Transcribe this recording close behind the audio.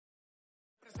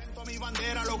Mi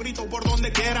bandera lo grito por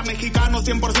donde quiera, mexicano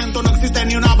 100% no existe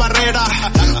ni una barrera,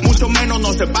 mucho menos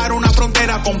nos separa una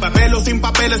frontera, con papel o sin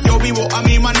papeles yo vivo a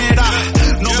mi manera,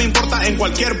 no me importa en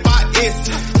cualquier país,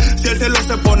 si el cielo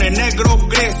se pone negro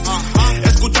gris,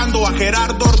 escuchando a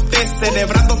Gerardo Ortiz,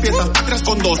 celebrando fiestas patrias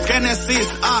con 2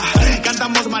 Génesis,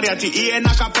 cantamos mariachi y en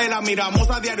acapela, miramos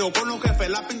a diario con los jefes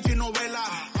la pinche novela.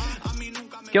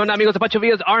 ¿Qué onda, amigos de Pacho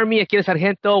Villa's Army? Aquí es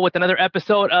Sargento with another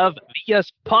episode of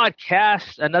Villa's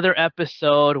Podcast. Another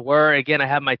episode where, again, I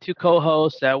have my 2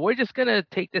 co-hosts. We're just going to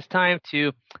take this time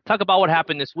to talk about what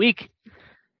happened this week.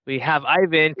 We have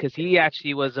Ivan, because he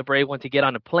actually was a brave one to get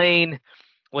on a plane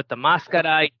with the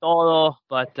máscara y todo.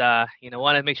 But,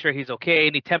 want to make sure he's okay.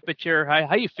 Any temperature?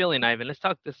 How you feeling, Ivan? Let's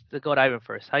go to Ivan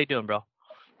first. How you doing, bro?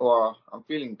 Well, I'm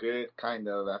feeling good, kind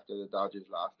of, after the Dodgers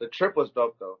lost. The trip was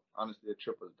dope, though. Honestly, the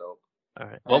trip was dope. All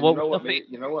right. Well,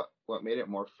 you know what made it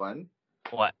more fun?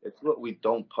 What? It's what we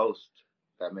don't post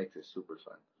that makes it super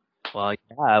fun. Well,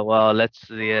 yeah. Well, let's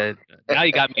see. Now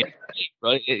you got me,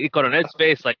 bro. Coronel's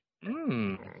face, like,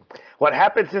 What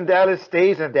happens in Dallas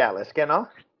stays in Dallas, you know?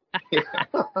 Hey,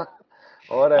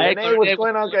 what's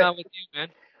going on, guys? With you, man?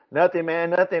 Nothing,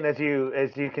 man. Nothing. As you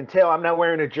can tell, I'm not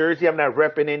wearing a jersey. I'm not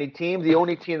repping any team. The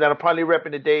only team that I'm probably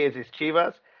repping today is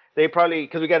Chivas. They probably,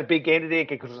 because we got a big game today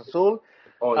against Cruz Azul.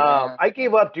 Oh, yeah. I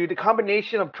gave up, dude. The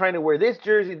combination of trying to wear this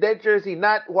jersey, that jersey,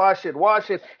 not wash it,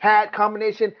 hat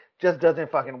combination just doesn't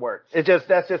fucking work.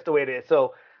 That's just the way it is.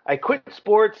 So I quit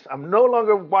sports. I'm no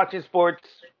longer watching sports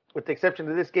with the exception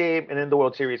of this game and then the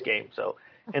World Series game. So,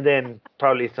 and then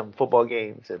probably some football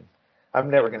games, and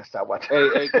I'm never gonna stop watching.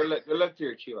 Hey, good luck to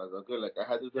your Chivas, though. Good luck. I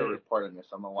had to do a report on this.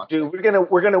 I'm gonna watch. Dude,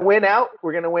 we're gonna win out.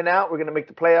 We're gonna win out. We're gonna make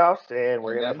the playoffs, and then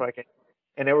we're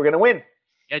gonna win.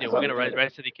 Yeah, dude, we're gonna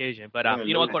rise to the occasion. But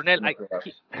you know what, Cornel,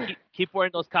 keep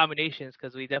wearing those combinations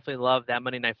because we definitely love that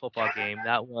Monday Night Football game.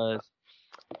 That was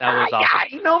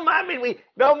awesome. No, mommy, Okay,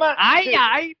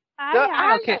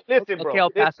 listen, bro. Okay, El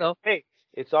Paso. Hey,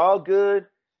 it's all good.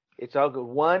 It's all good.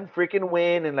 One freaking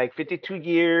win in like 52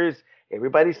 years.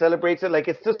 Everybody celebrates it like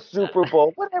it's the Super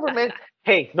Bowl. Whatever, man.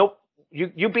 Hey, nope.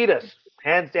 You beat us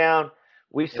hands down.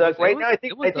 We suck right now. I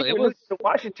think we're losing to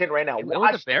Washington right now. It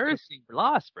was embarrassing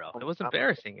loss, bro. It was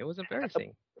embarrassing. It's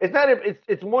not.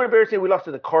 It's more embarrassing. We lost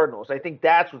to the Cardinals. I think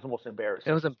that's what's most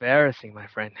embarrassing. It was embarrassing, my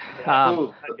friend.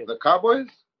 The Cowboys.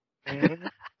 Mm-hmm.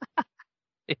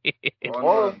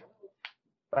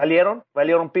 Valieron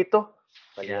pito.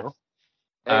 Valieron.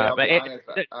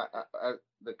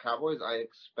 The Cowboys, I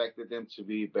expected them to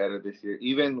be better this year.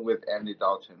 Even with Andy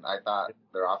Dalton, I thought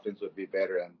their offense would be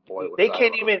better. And boy, they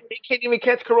can't even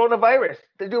catch coronavirus.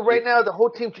 They do right now. The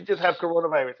whole team should just have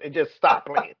coronavirus and just stop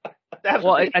playing.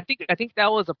 I think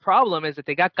that was a problem. Is that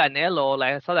they got Canelo?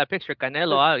 Like I saw that picture,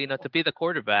 Canelo, to be the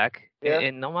quarterback. Yeah.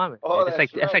 And no mames,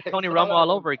 it's like Tony Romo all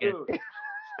over again.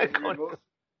 They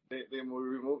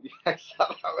removed. Yeah,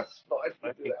 that was funny.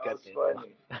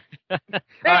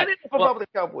 The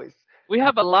Cowboys. We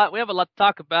have a lot to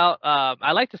talk about.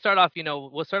 I like to start off,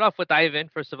 we'll start off with Ivan.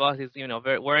 First of all, he's,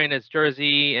 wearing his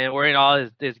jersey and wearing all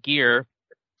his gear.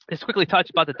 Let's quickly touch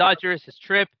about the Dodgers, his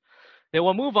trip. Then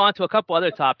we'll move on to a couple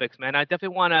other topics, man. I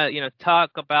definitely want to,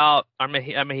 talk about our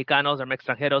Mexicanos, our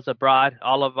Mextranjeros abroad,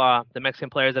 all of the Mexican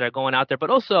players that are going out there, but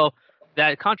also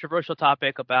that controversial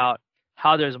topic about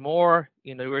how there's more,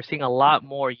 we're seeing a lot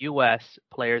more U.S.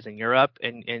 players in Europe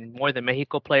and more than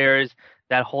Mexico players,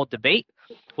 that whole debate.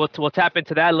 We'll tap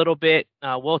into that a little bit.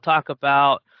 We'll talk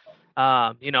about,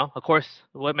 of course,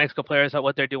 what Mexico players,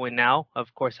 what they're doing now,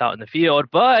 of course, out in the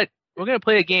field. But we're going to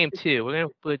play a game, too. We're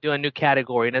going to do a new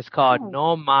category, and it's called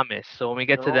No Mames. So when we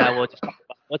get to that, we'll just talk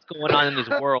about what's going on in this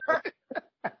world.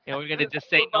 And we're going to just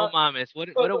say No Mames.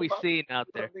 What are we seeing out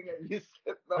there?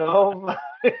 No Mames.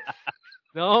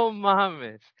 No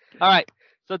Mames. All right.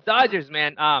 So Dodgers,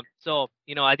 man. I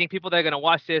think people that are gonna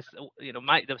watch this,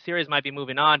 the series might be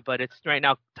moving on, but it's right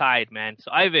now tied, man.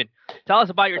 So Ivan, tell us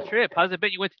about your trip. How's it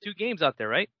been? You went to 2 games out there,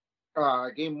 right?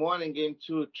 Game 1 and game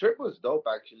 2. Trip was dope,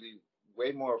 actually.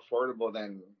 Way more affordable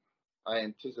than I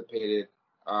anticipated.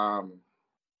 As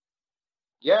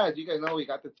you guys know, we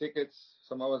got the tickets.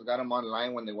 Some of us got them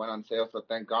online when they went on sale, so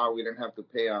thank God we didn't have to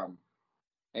pay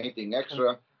anything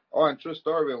extra. Oh, and true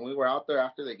story, when we were out there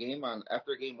after game 1.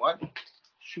 After game 1.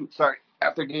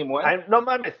 No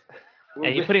mames. Are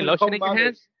you putting lotion in your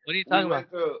hands? What are you talking about?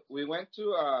 We went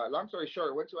to, long story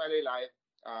short, went to LA Live.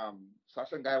 Saw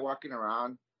some guy walking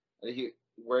around. He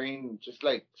wearing just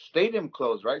like stadium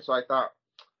clothes, right? So I thought,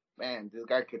 man, this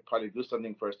guy could probably do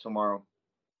something for us tomorrow.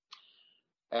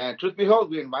 And truth be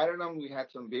told, we invited him. We had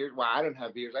some beers. Well, I didn't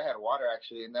have beers. I had water,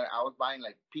 actually. And then I was buying,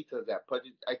 like, pizzas at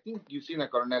Pudgy. I think you've seen a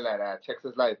Coronel at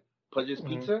Texas Live. Pudge's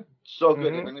Pizza. So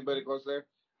good. Mhm. If anybody goes there,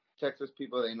 Texas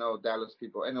people, they know Dallas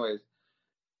people. Anyways,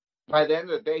 by the end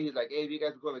of the day, he's like, "Hey, if you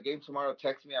guys go to the game tomorrow,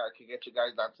 text me. I can get you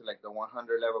guys down to like the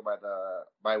 100 level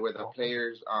by where the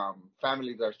players'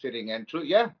 families are sitting." And true,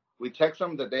 yeah, we text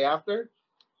them the day after,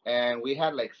 and we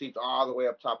had like seats all the way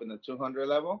up top in the 200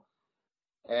 level,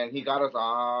 and he got us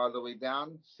all the way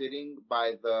down, sitting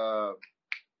by those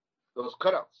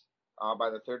cutouts, by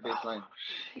the third base line.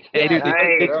 Hey, dude,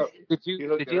 Nice.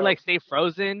 did you like stay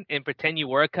frozen and pretend you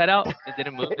were a cutout and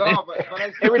didn't move? No, but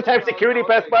I Every time security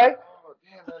passed by. "Oh,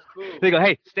 damn, that's cool." They go,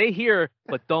 hey, stay here,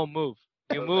 but don't move.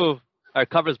 You move, our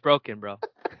cover's broken, bro.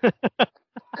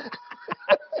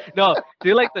 No, do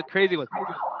you like the crazy one?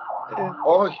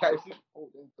 Oh yeah, I see. Oh,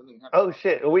 damn, something happened. Oh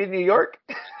shit, are we in New York?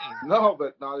 No,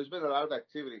 but no, there's been a lot of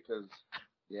activity because,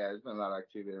 yeah, there's been a lot of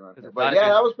activity around There's there. a But lot yeah,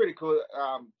 of- that was pretty cool.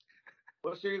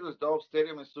 World Series was dope.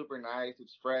 Stadium is super nice.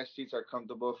 It's fresh. Seats are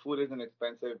comfortable. Food isn't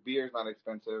expensive. Beer is not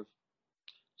expensive.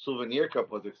 Souvenir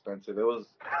cup was expensive. It was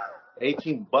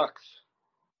 $18.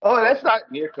 Oh, that's not.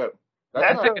 Souvenir cup.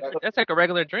 That's That's not. That's like a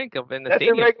regular drink up in the That's a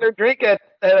stadium. regular drink at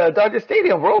Dodger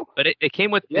Stadium, bro. But it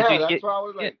came with. Yeah, did you that's get- why I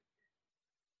was like,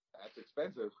 that's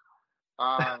expensive.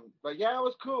 But yeah, it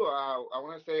was cool. I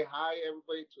want to say hi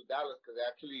everybody to Dallas because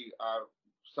actually,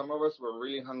 some of us were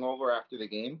really hungover after the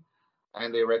game,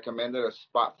 and they recommended a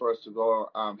spot for us to go.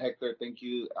 Hector, thank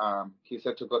you. He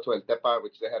said to go to El Tepa,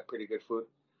 which they had pretty good food.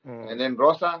 And then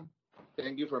Rosa,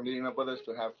 thank you for meeting up with us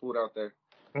to have food out there.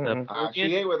 Mhm.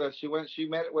 She ate with us. She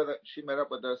met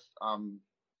up with us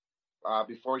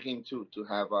before game 2 to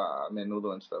have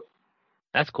menudo and stuff.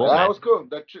 That's cool, That man. was cool.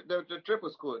 The trip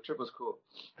was cool.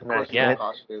 Of Nice, course, yeah. we were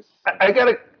cautious. I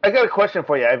got a question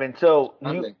for you, Ivan. So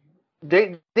Nothing.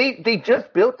 they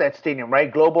just built that stadium,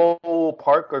 right? Global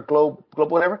Park or Global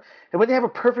whatever. And when they have a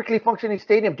perfectly functioning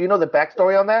stadium, do you know the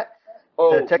backstory on that?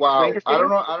 Oh Texas wow! Rangers I don't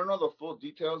Stadium? know the full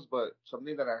details, but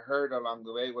something that I heard along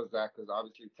the way was that because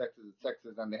obviously Texas is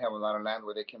Texas and they have a lot of land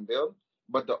where they can build,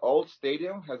 but the old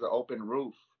stadium has an open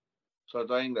roof, so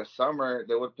during the summer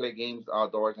they would play games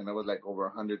outdoors and it was like over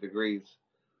 100 degrees.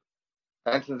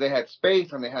 And since they had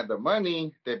space and they had the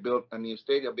money, they built a new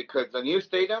stadium because the new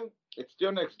stadium it's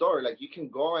still next door. Like you can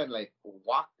go and like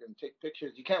walk and take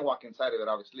pictures. You can't walk inside of it,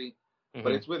 obviously, but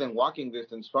Mhm. it's within walking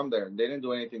distance from there. They didn't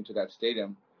do anything to that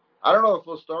stadium. I don't know the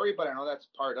full story, but I know that's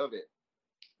part of it.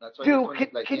 That's why Dude, this one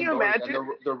is like can you indoors. imagine? And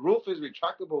the roof is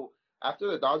retractable. After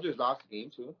the Dodgers lost the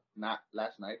game too, not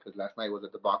last night because last night was a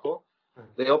debacle.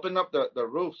 They opened up the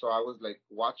roof, so I was like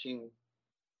watching.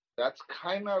 That's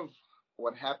kind of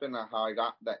what happened and how I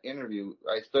got that interview.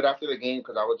 I stood after the game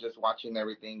because I was just watching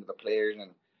everything, the players, and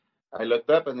I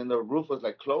looked up and then the roof was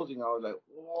like closing. I was like,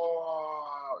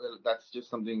 whoa, that's just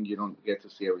something you don't get to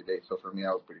see every day. So for me, that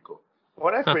was pretty cool.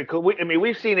 Well, that's pretty cool.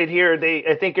 We've seen it here.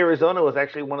 I think Arizona was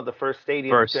actually one of the first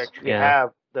stadiums to actually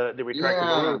have the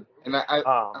retractable roof. And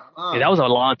Yeah, that was a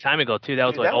long time ago too. That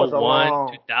was Dude, like that was a 01,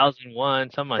 long-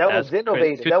 2001, something like that. That was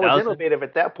innovative. That was 2000. innovative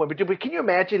at that point. But can you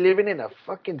imagine living in a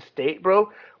fucking state, bro,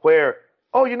 where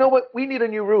you know what? We need a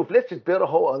new roof. Let's just build a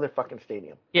whole other fucking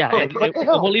stadium. Yeah, and What the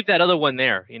hell? we'll leave that other one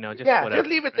there. You know, just whatever. Just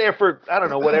leave it there for I don't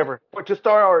know whatever, or to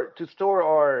store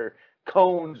our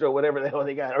cones or whatever the hell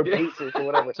they got, or bases or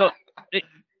whatever. So,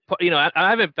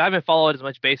 I haven't followed as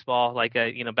much baseball like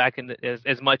back in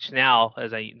as much now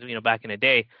as I back in the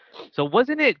day. So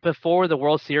wasn't it before the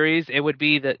World Series? It would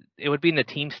be in the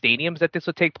team stadiums that this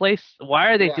would take place. Why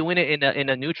are they doing it in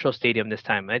a neutral stadium this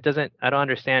time? I don't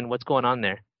understand what's going on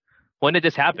there. When did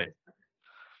this happen?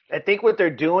 I think what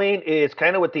they're doing is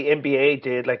kind of what the NBA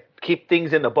did, like keep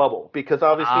things in the bubble, because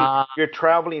obviously you're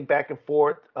traveling back and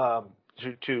forth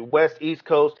to West, East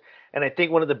Coast. And I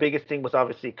think one of the biggest thing was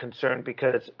obviously concern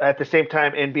because at the same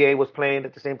time NBA was playing,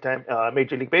 at the same time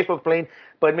Major League Baseball was playing,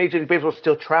 but Major League Baseball was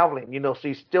still traveling, so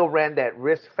you still ran that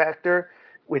risk factor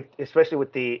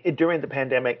especially during the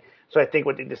pandemic. So I think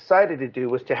what they decided to do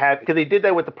was to have, because they did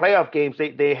that with the playoff games,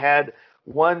 they had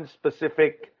one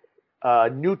specific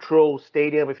neutral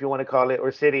stadium, if you want to call it,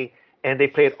 or city, and they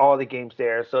played all the games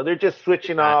there. So they're just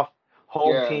switching off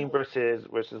home team versus.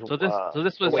 So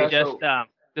this was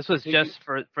this was just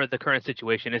for the current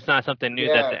situation. It's not something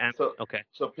new okay.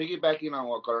 So piggybacking on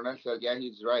what Coronel said, yeah,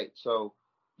 he's right. So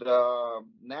the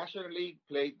National League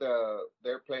played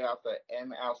their playoff the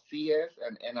NLCS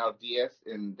and NLDS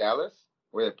in Dallas,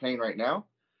 where they're playing right now,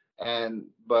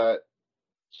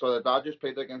 so the Dodgers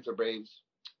played against the Braves,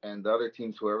 and the other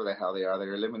teams, whoever the hell they are,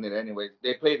 they're eliminated anyways.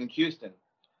 They played in Houston.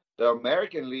 The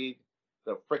American League,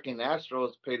 the freaking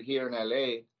Astros played here in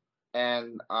LA.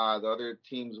 And the other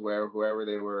teams whoever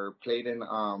they were played in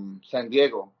San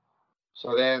Diego.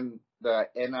 So then the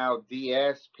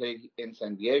NLDS played in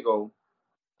San Diego,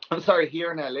 I'm sorry,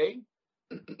 here in LA,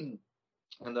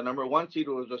 and the number one seed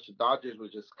was just the Dodgers,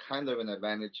 which is kind of an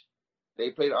advantage.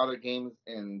 They played other games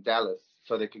in Dallas,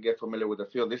 so they could get familiar with the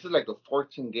field. This is like the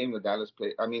 14th game the Dallas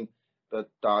play. I mean, the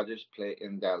Dodgers play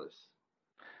in Dallas.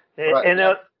 The But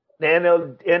yeah.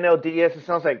 NLDS, it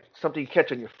sounds like something you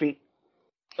catch on your feet.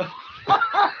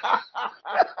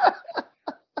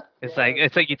 It's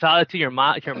like you tell it to your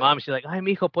mom. She's like, "Ay,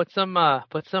 mijo, put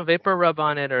some vapor rub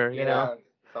on it, or you know,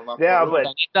 Yeah, but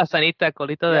sanita,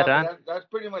 colita de yeah, ran." but that's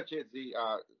pretty much it. The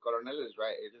Coronel is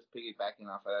right. It's just piggybacking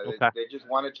off of that. Okay. They just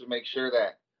wanted to make sure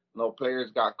that no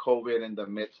players got COVID in the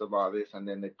midst of all this, and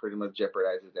then they pretty much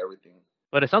jeopardizes everything.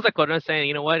 But it sounds like Coronel's saying,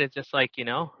 you know what? It's just like,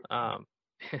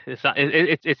 it's not,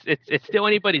 it's still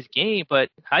anybody's game. But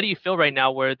how do you feel right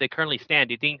now where they currently stand?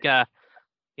 Do you think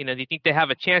do you think they have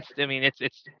a chance? I mean, it's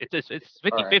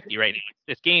 50-50 right now.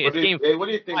 This game, What do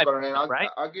you think, five, Coronel? right?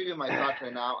 I'll give you my thoughts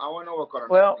right now. I want to know what Coronel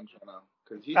Well, thinks right now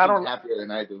because he seems happier than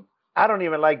I do. I don't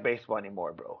even like baseball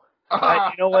anymore, bro.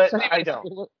 You know what? I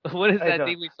don't. What is I that don't.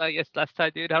 thing we saw last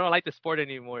time, dude? I don't like the sport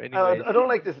anymore. I Anyways. don't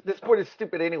like this. This sport is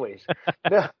stupid, anyways.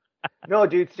 No,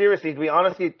 dude. Seriously, to be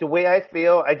honest, the way I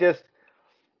feel, I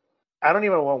don't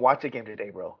even want to watch a game today,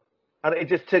 bro. It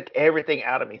just took everything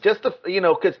out of me. Just to,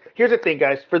 because here's the thing,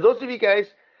 guys. For those of you guys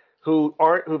who've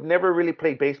never really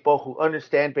played baseball, who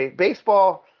understand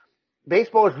baseball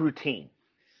is routine.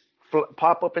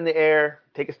 Pop up in the air,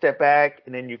 take a step back,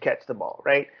 and then you catch the ball,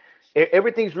 right?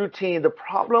 Everything's routine. The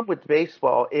problem with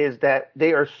baseball is that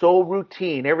they are so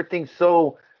routine. Everything's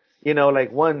so,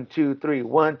 like 1, 2, 3,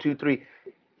 1, 2, 3.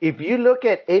 If you look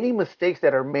at any mistakes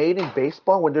that are made in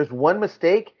baseball, when there's one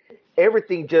mistake,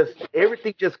 everything just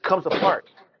comes apart,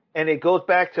 and it goes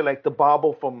back to like the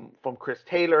bobble from Chris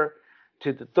Taylor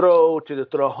to the throw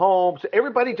home. So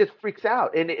everybody just freaks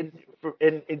out, and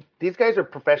these guys are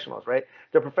professionals, right?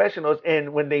 They're professionals,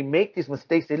 and when they make these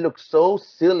mistakes, they look so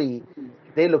silly,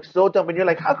 they look so dumb, and you're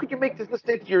like, how could you make this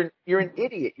mistake? You're an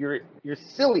idiot. You're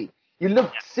silly. You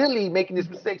look silly making these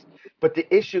mistakes. But the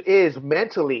issue is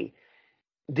mentally,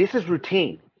 this is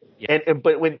routine. Yeah.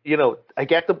 But when I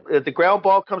get the ground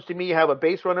ball comes to me, you have a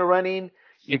base runner running.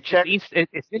 You check. It's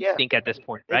instinct at this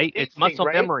point, right? It's muscle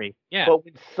memory. Yeah. But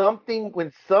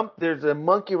there's a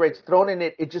monkey wrench thrown in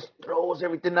it, it just throws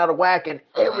everything out of whack, and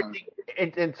everything.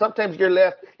 And sometimes you're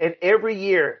left, and every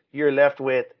year you're left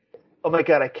with, oh my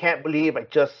God, I can't believe I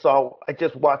just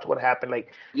watched what happened.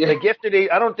 Like yesterday,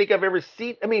 I don't think I've ever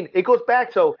seen. I mean, it goes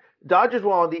back. So Dodgers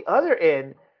were on the other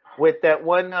end with that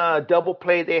one double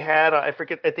play they had. I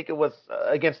forget. I think it was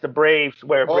against the Braves,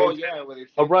 where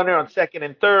a runner on second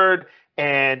and third,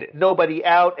 and nobody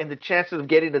out, and the chances of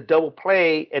getting a double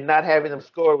play and not having them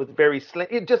score was very slim.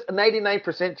 Just a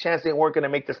 99% chance they weren't going to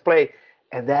make this play,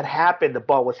 and that happened. The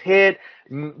ball was hit,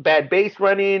 bad base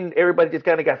running. Everybody just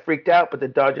kind of got freaked out, but the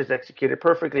Dodgers executed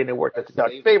perfectly, and it worked at the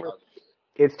Dodgers' favor.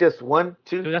 It's just 1,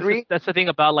 2, 3. That's the thing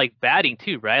about like batting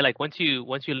too, right? Like once you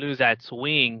lose that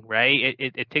swing, right?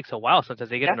 It takes a while. Sometimes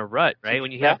they get in a rut, right?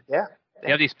 When you have you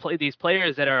have these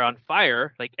players that are on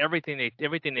fire, like everything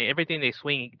they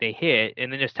swing they hit,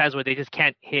 and then there's times where they just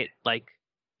can't hit, like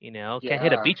can't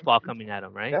hit a beach ball coming at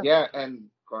them, right? Yeah, and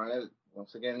Coronel,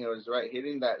 once again, he was right,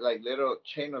 hitting that like little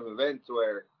chain of events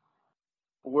where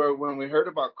when we heard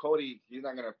about Cody, he's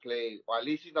not gonna play, or at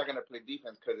least he's not gonna play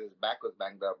defense because his back was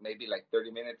banged up. Maybe like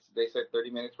 30 minutes. They said 30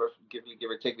 minutes for give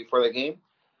or take before the game.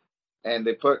 And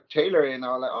they put Taylor in. I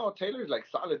was like, oh, Taylor's like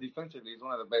solid defensively. He's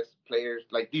one of the best players.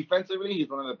 Like defensively, he's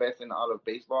one of the best in all of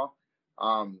baseball.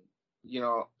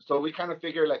 So we kind of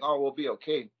figured like, oh, we'll be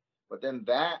okay. But then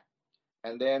that,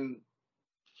 and then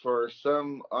for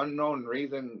some unknown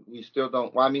reason, we still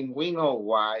don't. Well, I mean, we know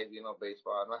why.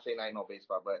 Baseball. I'm not saying I know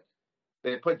baseball, but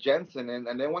they put Jensen in,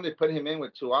 and then when they put him in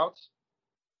with 2 outs,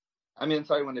 when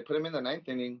they put him in the 9th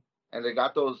inning. And they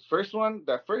got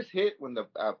that first hit when the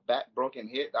bat broke and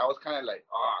hit, that was kind of like,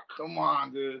 oh, come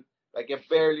on, dude. Like, it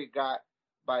barely got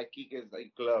by Kike's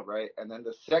glove, right? And then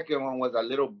the second one was a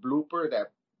little blooper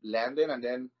that landed, and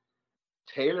then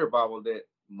Taylor bobbled it,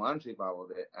 Muncy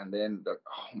bobbled it, and then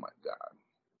oh, my God.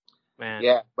 Man.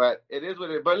 Yeah, but it is what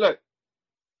it is. But look,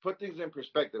 put things in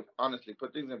perspective, honestly,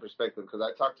 because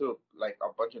I talked to, like,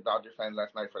 a bunch of Dodger fans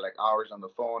last night for, like, hours on the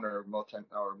phone or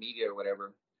media or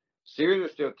whatever. Series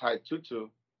is still tied 2-2.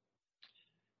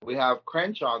 We have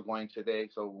Crenshaw going today,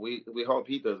 so we hope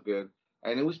he does good.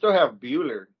 And then we still have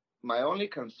Buehler. My only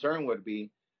concern would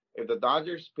be if the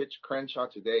Dodgers pitch Crenshaw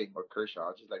today, or Kershaw,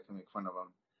 I just like to make fun of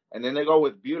him, and then they go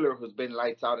with Buehler, who's been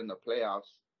lights out in the playoffs,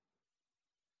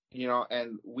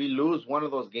 and we lose one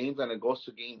of those games and it goes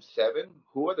to Game 7,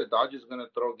 who are the Dodgers going to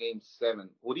throw Game 7?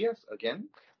 Urias again?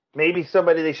 Maybe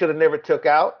somebody they should have never took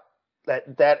out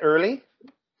that early.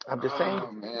 I'm just saying.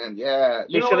 Oh man, yeah.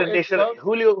 They should have. They should have.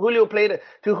 Julio played it.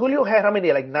 Dude, Julio had how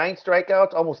many? Like 9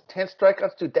 strikeouts, almost 10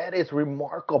 strikeouts. Dude, that is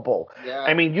remarkable. Yeah.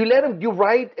 I mean, you let him. You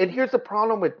ride. And here's the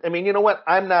problem with. I mean, you know what?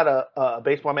 I'm not a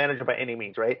baseball manager by any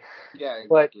means, right? Yeah,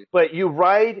 exactly. But you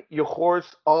ride your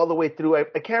horse all the way through. I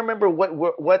can't remember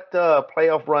what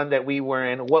playoff run that we were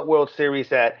in. What World Series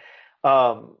that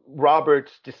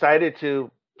Roberts decided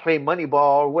to play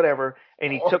Moneyball or whatever,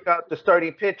 and he took out the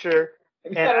starting pitcher.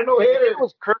 And he had a no-hitter. It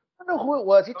was Kirk. I don't know who it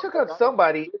was. He took out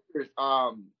somebody.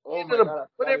 Oh my God,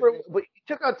 whatever. But he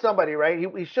took out somebody, right?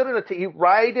 He shouldn't have. He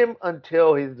ride him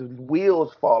until his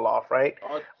wheels fall off, right?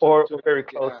 Or very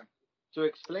close. Yeah. To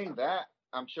explain that,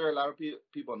 I'm sure a lot of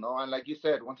people know. And like you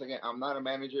said, once again, I'm not a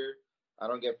manager. I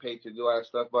don't get paid to do all that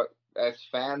stuff. But as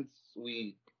fans,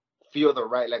 we feel the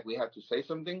right, like we have to say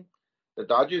something. The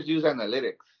Dodgers use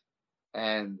analytics.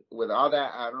 And with all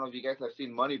that, I don't know if you guys have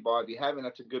seen Moneyball. If you haven't,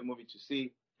 that's a good movie to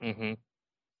see. Mm-hmm.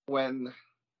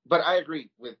 But I agree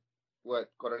with what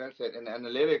Coronel said. In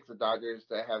analytics, the Dodgers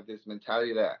that have this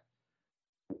mentality that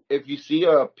if you see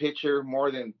a pitcher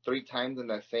more than 3 times in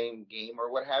that same game or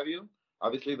what have you,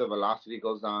 obviously the velocity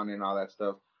goes down and all that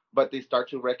stuff. But they start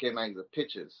to recognize the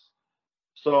pitches.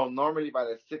 So normally by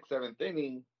the 6th, 7th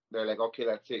inning, they're like, okay,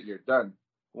 that's it, you're done.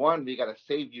 One, we gotta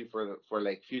save you for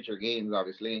like future games,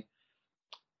 obviously.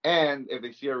 And if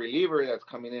they see a reliever that's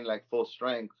coming in like full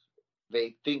strength,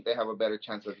 they think they have a better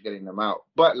chance of getting them out.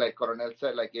 But like Coronel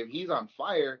said, like if he's on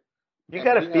fire, you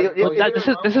gotta feel.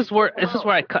 This is where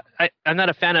I'm not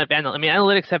a fan of analytics. I mean,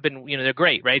 analytics have been, they're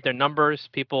great, right? They're numbers.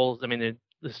 People, I mean,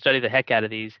 they study the heck out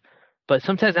of these. But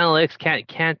sometimes analytics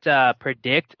can't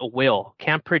predict a will,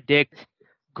 can't predict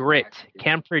grit,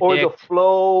 can't predict or the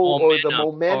flow momentum, or the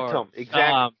momentum.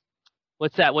 Exactly.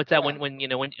 What's that? When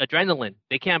adrenaline?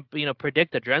 They can't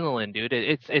predict adrenaline, dude.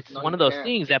 It's one of those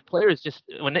things that players just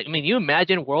you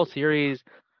imagine World Series,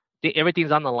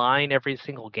 everything's on the line every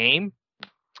single game.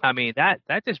 I mean that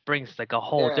just brings like a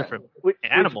whole different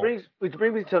animal. Which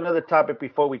brings me to another topic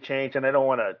before we change, and I don't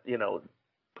want to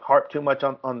harp too much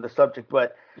on the subject,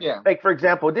 but like for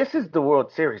example, this is the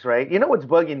World Series, right? You know what's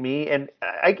bugging me, and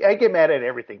I get mad at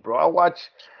everything, bro. I'll watch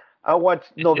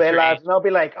novelas and I'll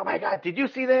be like, oh my God, did you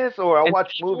see this? Or I'll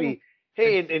watch a movie.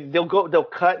 Hey, and they'll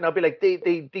cut and I'll be like, they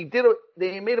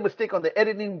made a mistake on the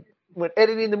editing when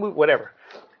editing the movie, whatever.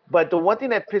 But the one thing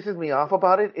that pisses me off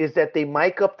about it is that they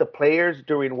mic up the players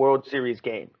during World Series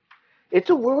game. It's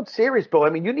a World Series, bro. I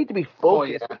mean, you need to be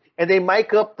focused. Oh, yeah. And they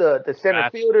mic up the center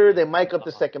fielder, they mic up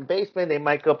the second baseman, they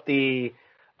mic up the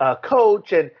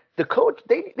coach, and the coach,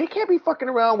 they can't be fucking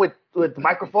around with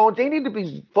microphones. They need to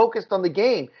be focused on the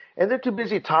game, and they're too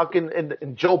busy talking. And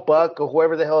Joe Buck or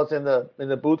whoever the hell is in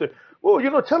the booth.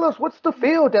 Well, tell us what's the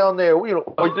feel down there. Is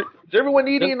everyone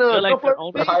eating I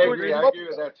agree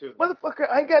with that too. Motherfucker,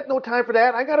 I got no time for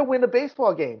that. I got to win a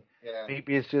baseball game. Yeah.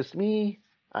 Maybe it's just me.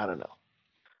 I don't know.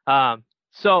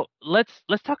 So let's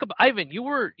talk about Ivan. You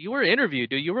were interviewed,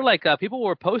 dude. You were like people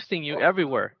were posting you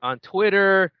everywhere on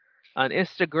Twitter, on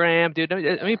Instagram, dude.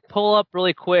 Let me pull up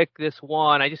really quick this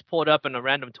one. I just pulled up on a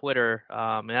random Twitter,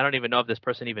 and I don't even know if this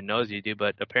person even knows you, dude.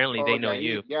 But apparently they know Yair.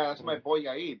 you. Yeah, that's my boy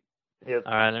Yair. Yep.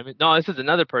 All right. No, this is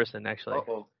another person actually.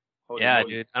 Yeah,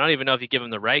 dude. I don't even know if you give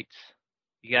him the rights.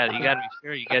 You got to be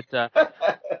sure you get.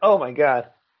 Oh my God.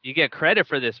 You get credit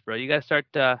for this, bro. You got to start,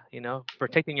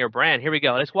 protecting your brand. Here we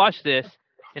go. Let's watch this,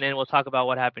 and then we'll talk about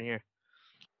what happened here.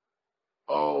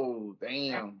 Oh,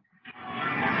 damn.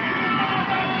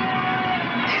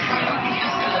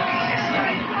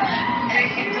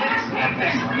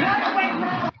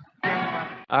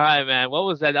 All right, man. What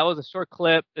was that? That was a short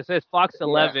clip. It says Fox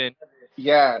 11.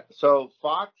 Yeah. So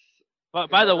Fox. But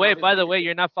by the way,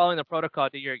 you're not following the protocol.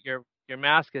 Dude. Your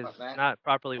mask is not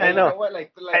properly. I know. You know what?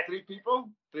 Like 3 people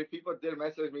did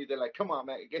message me. They're like, "Come on,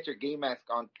 man, get your game mask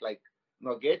on."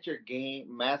 Get your game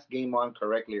on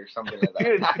correctly or something like that.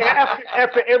 Dude,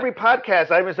 after every podcast,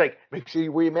 I was like, "Make sure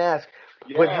you wear your mask,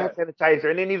 put hand sanitizer,"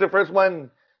 and then he's the first one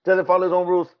doesn't follow his own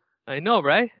rules. I know,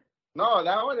 right? No,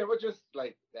 that one it was just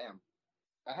like, damn.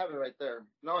 I have it right there.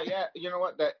 No, yeah, you know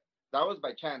what? That was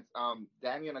by chance.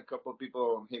 Danny and a couple of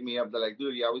people hit me up. They're like,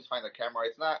 "Dude, you always find the camera."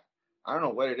 It's not. I don't know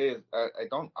what it is. I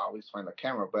don't always find the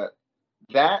camera, but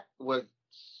that was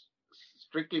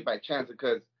strictly by chance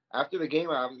because after the game,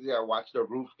 obviously I watched the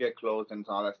roof get closed and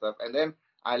all that stuff, and then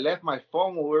I left my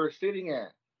phone where we were sitting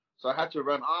at, so I had to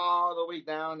run all the way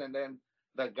down, and then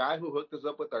the guy who hooked us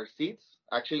up with our seats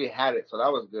actually had it, so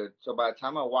that was good. So by the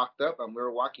time I walked up and we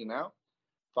were walking out,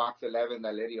 Fox 11,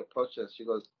 that lady approached us. She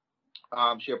goes,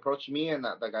 she approached me and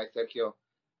the guy Sergio,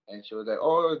 and she was like,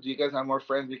 "Oh, do you guys have more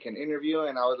friends we can interview?"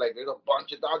 And I was like, "There's a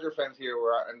bunch of Dodger fans here."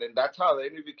 And then that's how the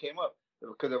interview came up.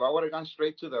 Because if I would have gone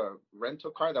straight to the rental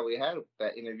car that we had,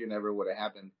 that interview never would have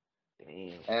happened.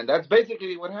 And that's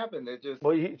basically what happened. It just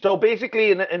so basically,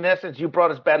 in essence, you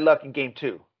brought us bad luck in game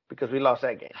 2 because we lost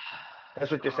that game. That's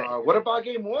what you're saying. What about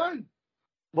game 1?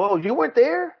 Well, you weren't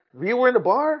there. You were in the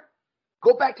bar.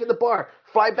 Go back to the bar.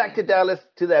 Fly back to Dallas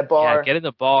to that bar. Yeah, get in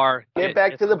the bar. Get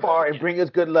back to the bar and bring us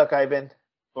good luck, Ivan.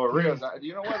 For real.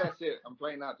 You know what? That's it. I'm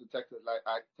playing out to Texas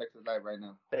Live right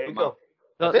now. There you go.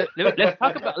 So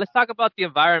let's talk about the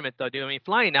environment though, dude. I mean,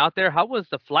 flying out there, how was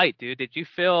the flight, dude? Did you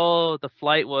feel the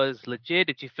flight was legit?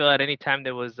 Did you feel at any time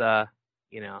there was Dude,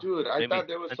 I thought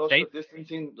there was social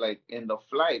distancing like in the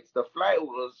flights. The flight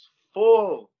was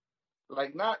full.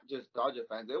 Like not just Dodger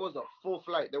fans. It was a full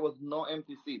flight. There was no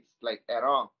empty seats like at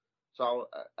all. So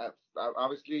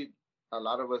obviously a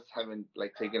lot of us haven't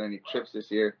like taken any trips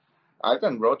this year. I've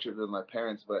done road trips with my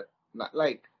parents, but not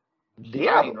like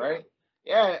flying, right?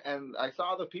 Yeah, and I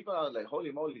saw the people. I was like,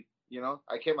 "Holy moly!"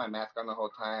 I kept my mask on the whole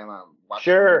time.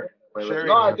 Sure.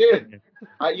 No, I did.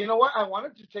 You know what? I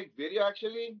wanted to take video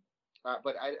actually,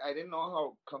 but I didn't know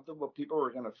how comfortable people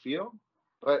were gonna feel.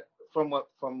 But from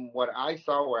what I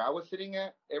saw where I was sitting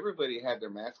at, everybody had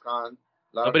their mask on.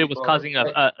 Nobody was causing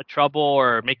a trouble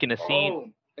or making a scene. Oh,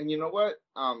 and you know what?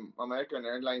 American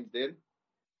Airlines did.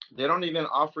 They don't even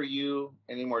offer you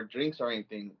any more drinks or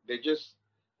anything. They just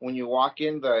when you walk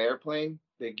in the airplane,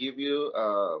 they give you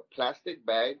a plastic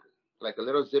bag, like a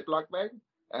little Ziploc bag.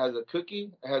 It has a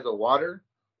cookie, it has a water,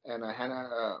 and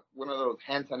one of those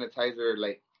hand sanitizer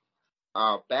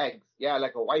bags. Yeah,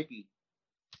 like a wipey.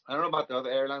 I don't know about the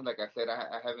other airlines. Like I said,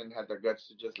 I haven't had the guts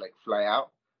to just like fly out.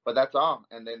 But that's all.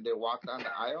 And then they walk down the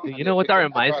aisle. You know what that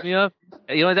reminds me of?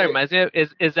 You know what that reminds me of?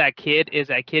 Is that kid in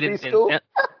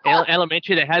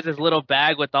elementary that has his little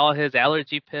bag with all his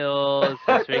allergy pills.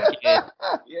 That's very cute.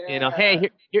 Yeah.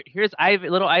 Hey, here's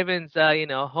little Ivan's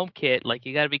home kit. Like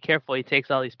you got to be careful. He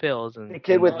takes all these pills and the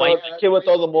kid with all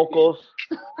the mocos.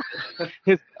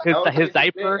 his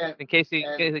diaper in case se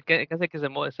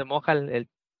moja el.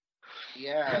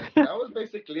 Yeah, that was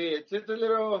basically it. It's just a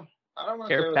little. I don't want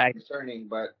to say it was concerning,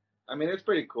 but I mean it's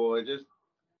pretty cool. It's just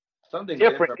something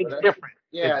different. It's different.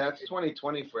 Yeah, that's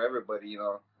 2020 for everybody,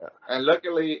 And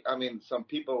luckily, I mean, some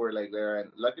people were like there,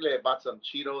 and luckily I bought some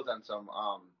Cheetos and some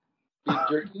beef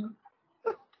jerky,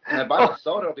 and I bought a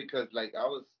soda because like I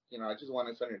was, I just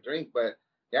wanted something to drink. But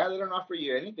yeah, they don't offer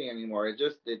you anything anymore. They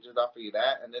just offer you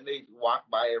that, and then they walk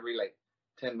by every like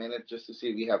 10 minutes just to see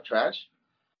if we have trash,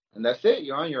 and that's it.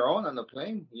 You're on your own on the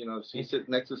plane. So you sit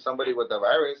next to somebody with the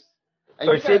virus. And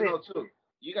you guys know too.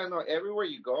 You guys know everywhere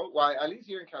you go. Well, at least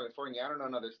here in California, I don't know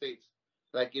in other states.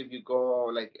 Like if you go,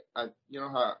 like you know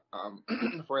how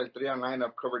for a 3-on-9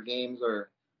 of covered games,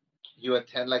 or you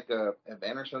attend like a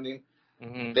event or something,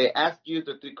 they ask you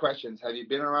the 3 questions: have you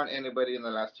been around anybody in the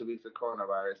last 2 weeks of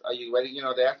coronavirus? Are you ready?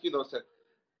 They ask you those.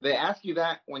 They ask you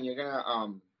that when you're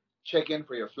gonna check in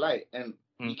for your flight, and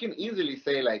you can easily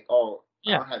say like, "Oh,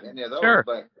 I don't have any of those." Sure.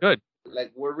 But good.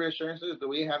 Like, what reassurances do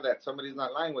we have that somebody's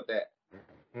not lying with that?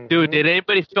 Dude, did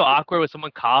anybody feel awkward when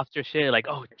someone coughed or shit? Like,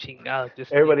 oh, chingado.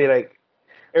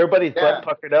 Everybody's butt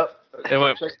puckered up.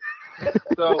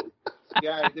 So,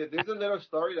 yeah, there's a little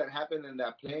story that happened in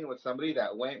that plane with somebody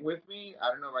that went with me. I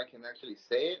don't know if I can actually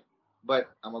say it, but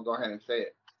I'm going to go ahead and say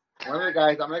it. One of the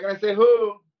guys, I'm not going to say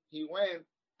who, he went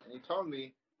and he told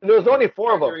me. There was only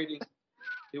 4 of them.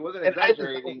 He wasn't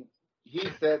exaggerating. He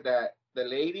said that the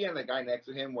lady and the guy next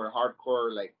to him were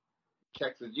hardcore, like,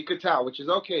 Texas. You could tell, which is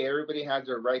okay. Everybody has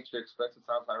their right to express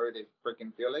themselves however they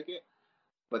freaking feel like it.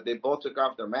 But they both took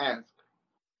off their mask.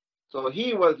 So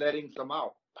he was letting some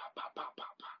out.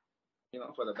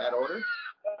 For the bad odor.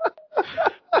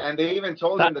 And they even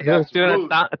told him that he was doing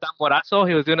a tamborazo.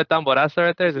 He was doing a tamborazo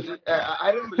right there.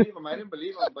 I didn't believe him.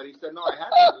 But he said, no, I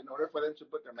had to in order for them to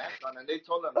put their mask on. And they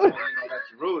told him,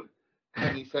 that's rude.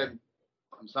 And he said,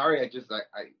 I'm sorry.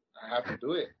 I have to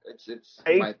do it.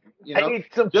 I need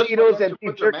some Cheetos and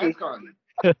beef jerky.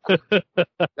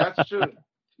 That's true.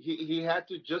 He had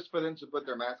to just for them to put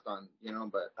their mask on,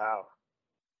 But wow,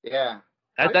 yeah,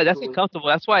 that's uncomfortable.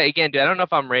 That's why, again, dude, I don't know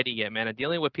if I'm ready yet, man.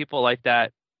 Dealing with people like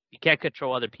that, you can't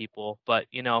control other people, but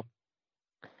it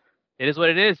is what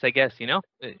it is, I guess. I don't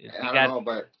know,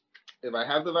 but if I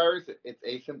have the virus, it's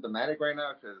asymptomatic right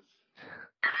now because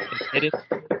it is.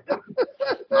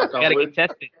 You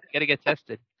gotta get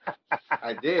tested.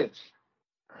 I did.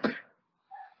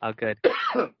 Oh, good.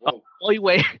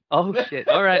 Wait. Oh, shit.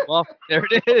 All right. Well, there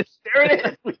it is.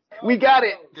 We got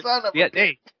it. Son of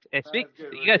hey, you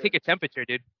gotta take your temperature,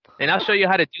 dude. And I'll show you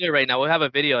how to do it right now. We'll have a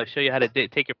video. I'll show you how to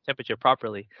take your temperature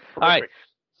properly. Perfect. All right.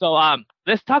 So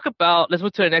let's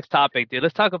move to the next topic, dude.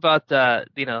 Let's talk about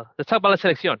let's talk about La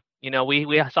Selección.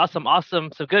 we saw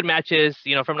some good matches,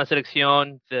 from La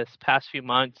Selección this past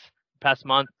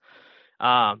month.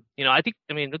 I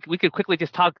mean, we could quickly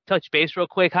just touch base real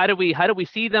quick. How do we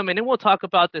see them? And then we'll talk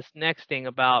about this next thing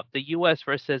about the U.S.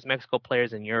 versus Mexico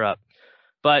players in Europe.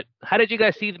 But how did you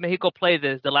guys see Mexico play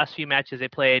the last few matches they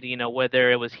played?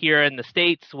 Whether it was here in the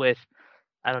States with,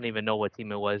 I don't even know what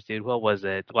team it was, dude. What was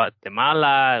it?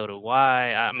 Guatemala,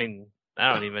 Uruguay? I mean,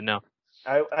 I don't even know.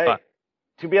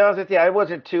 To be honest with you, I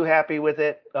wasn't too happy with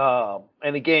it.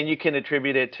 And again, you can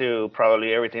attribute it to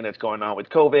probably everything that's going on with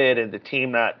COVID and the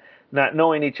team not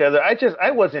knowing each other.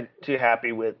 I wasn't too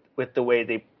happy with the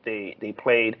way they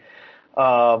played.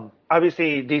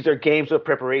 Obviously, these are games of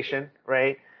preparation,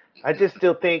 right? I just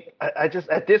still think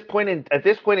at this point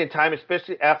in time,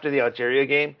 especially after the Algeria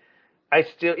game,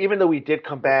 even though we did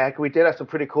come back, we did have some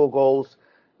pretty cool goals.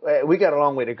 We got a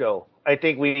long way to go. I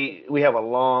think we have a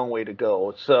long way to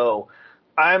go. So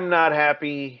I'm not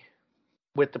happy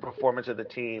with the performance of the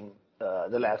team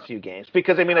the last few games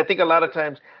because I think a lot of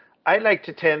times I like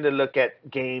to tend to look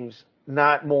at games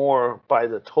not more by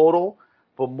the total,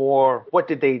 but more what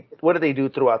did they do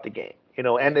throughout the game,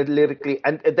 analytically,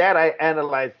 and that I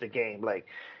analyzed the game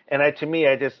to me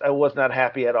I was not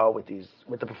happy at all with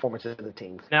the performances of the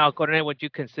teams. Now, Coronel, would you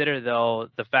consider though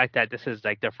the fact that this is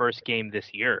like their first game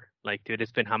this year? Like, dude,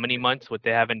 it's been how many months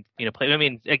they haven't played? I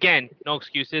mean, again, no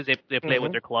excuses. They play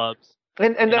with their clubs.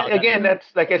 And again, that's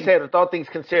like I said, with all things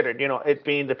considered, it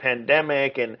being the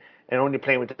pandemic and only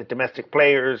playing with the domestic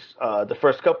players, the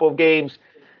first couple of games,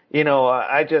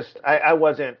 I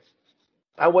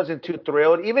wasn't too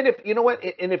thrilled. Even if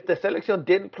and if the Selección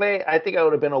didn't play, I think I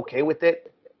would have been okay with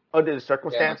it under the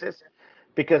circumstances,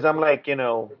 because I'm like,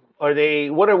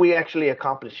 what are we actually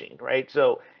accomplishing, right?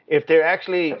 So if they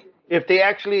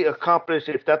actually accomplished,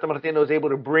 if Tata Martino was able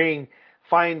to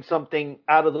find something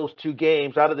out of those 2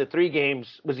 games, out of the 3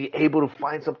 games, was he able to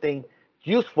find something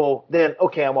useful? Then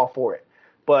okay, I'm all for it.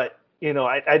 But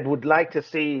I would like to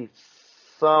see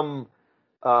some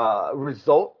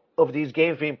result of these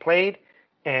games being played,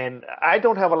 and I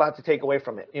don't have a lot to take away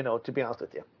from it, to be honest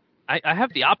with you. I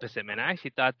have the opposite, man. I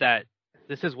actually thought that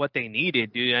this is what they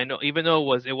needed, dude. I know, even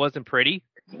though it wasn't pretty,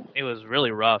 it was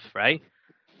really rough, right?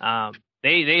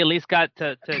 They at least got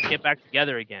to get back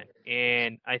together again,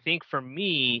 and I think for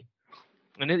me,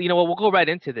 and we'll go right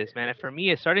into this, man. For me,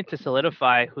 it's starting to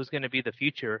solidify who's going to be the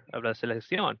future of La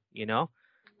Selección.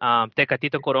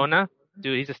 Tecatito Corona,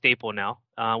 dude, he's a staple now.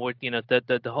 I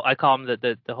call him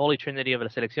the holy trinity of La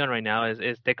Selección right now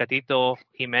is Tecatito,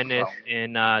 Jimenez,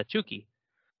 and Chucky.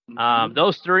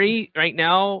 Those 3 right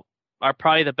now are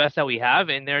probably the best that we have,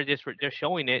 and they're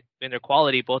showing it in their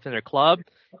quality, both in their club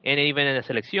and even in the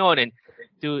Selección. And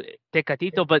dude,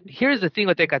 Tecatito, but here's the thing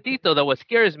with Tecatito, though, what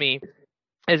scares me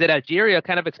is that Algeria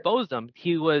kind of exposed him.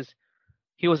 He was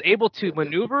able to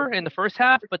maneuver in the first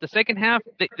half, but the second half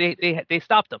they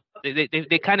stopped him.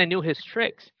 They kind of knew his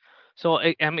tricks. So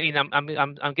I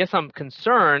guess I'm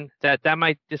concerned that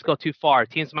might just go too far.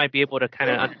 Teams might be able to kind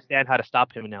of understand how to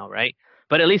stop him now, right?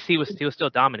 But at least he was still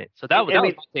dominant. So that was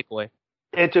my takeaway.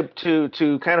 And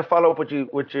to kind of follow up what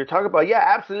you're talking about, yeah,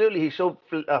 absolutely. He showed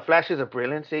flashes of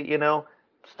brilliancy,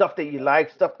 stuff that you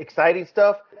like, exciting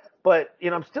stuff. But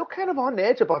I'm still kind of on the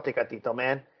edge about Tecatito,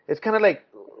 man. It's kind of like,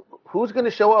 who's going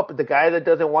to show up? The guy that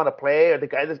doesn't want to play, or the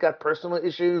guy that's got personal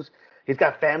issues? He's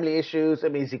got family issues. I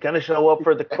mean, is he going to show up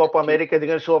for the Copa America? Is he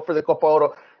going to show up for the Copa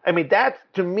Oro? I mean,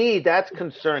 to me, that's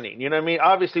concerning. You know what I mean?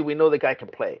 Obviously, we know the guy can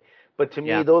play. But to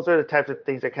me, those are the types of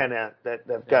things that kind of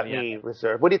that got me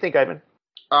reserved. What do you think, Ivan?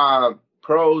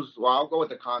 Pros. Well, I'll go with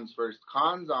the cons first.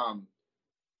 Cons.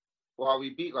 While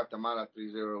we beat Guatemala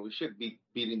 3-0, we should be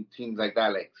beating teams like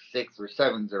that like 6 or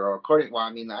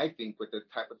 7-0. I think with the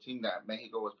type of team that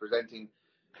Mexico was presenting,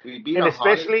 we beat. And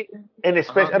especially,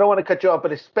 I don't want to cut you off,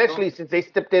 but especially since they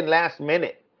stepped in last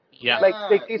minute. Yeah. Like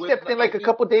they stepped in like a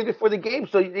couple days before the game,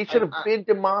 so they should have been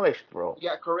demolished, bro.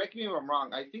 Yeah, correct me if I'm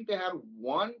wrong. I think they had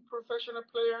 1 professional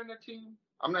player in the team.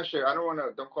 I'm not sure.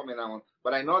 Don't quote me on that one.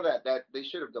 But I know that they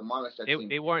should have demolished that team.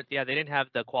 They weren't. Yeah, they didn't have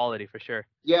the quality for sure.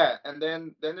 Yeah, and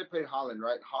then they played Holland,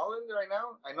 right? Holland right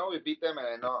now, I know we beat them, and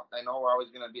I know we're always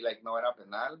gonna be like no era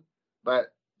penal,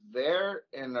 but they're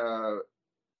in a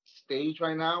stage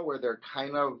right now where they're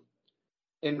kind of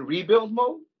in rebuild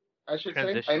mode, I should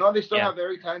say. I know they still have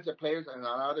very talented players, and a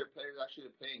lot of their players actually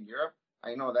play in Europe.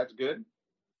 I know that's good,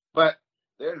 but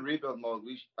they're in rebuild mode.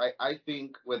 I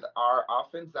think with our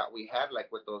offense that we had,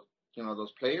 like with those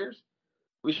those players,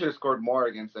 we should have scored more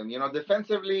against them.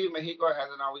 Defensively, Mexico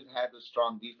hasn't always had the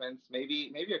strong defense.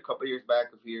 Maybe a couple years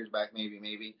back, a few years back,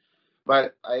 maybe.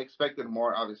 But I expected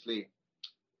more, obviously.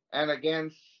 And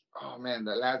against oh man,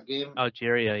 the last game.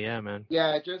 Algeria, yeah, man.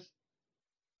 Yeah, just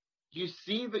you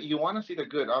see that you want to see the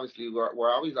good. Obviously,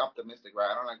 we're always optimistic, right?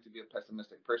 I don't like to be a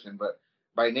pessimistic person, but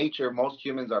by nature, most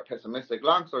humans are pessimistic.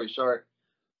 Long story short,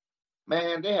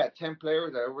 man, they had 10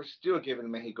 players that were still giving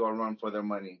Mexico a run for their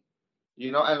money.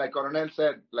 You know, and like Coronel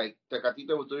said, like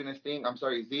Tecatito was doing his thing. I'm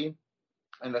sorry, Z.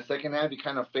 In the second half, he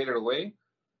kind of faded away.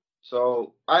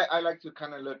 So I like to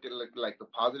kind of look at like the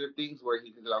positive things where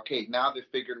he can like, okay, now they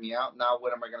figured me out. Now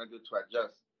what am I going to do to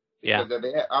adjust? Yeah. Because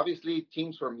they obviously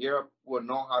teams from Europe will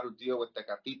know how to deal with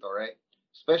Tecatito, right?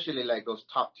 Especially like those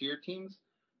top tier teams.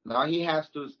 Now he has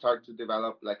to start to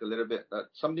develop like a little bit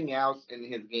something else in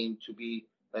his game to be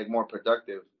like more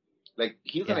productive. Like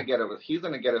he's gonna get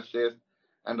assists,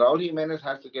 and Raul Jimenez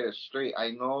has to get it straight.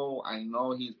 I know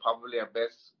he's probably our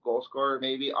best goal scorer,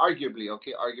 maybe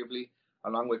arguably,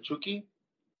 along with Chucky,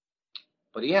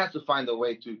 but he has to find a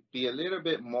way to be a little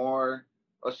bit more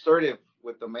assertive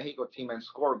with the Mexico team and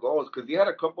score goals, because he had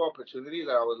a couple opportunities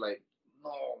that I was like,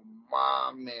 no,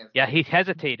 man. Yeah, he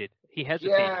hesitated. Yeah.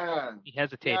 He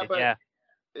hesitated, yeah.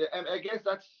 And I guess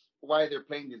that's why they're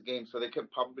playing these games, so they could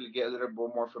probably get a little bit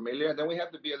more familiar. And then we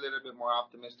have to be a little bit more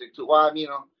optimistic too. Well, you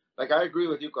know, like I agree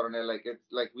with you, Coronel. Like it's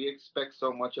like we expect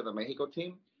so much of the Mexico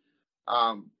team,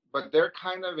 but they're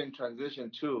kind of in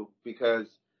transition too, because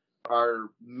our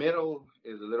middle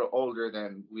is a little older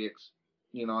than we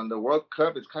you know, in the World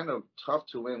Cup, it's kind of tough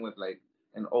to win with like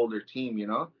an older team, you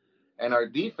know. And our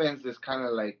defense is kind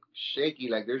of like shaky.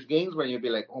 Like there's games where you'll be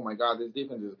like, oh my God, this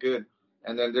defense is good.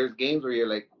 And then there's games where you're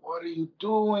like, what are you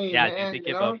doing? Yeah, man? They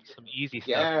give up some easy stuff.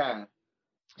 Yeah.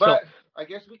 But I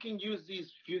guess we can use these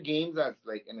few games as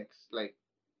like like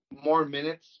more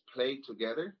minutes played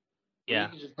together. Yeah.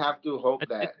 We just have to hope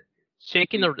that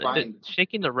shaking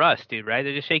the rust, dude, right?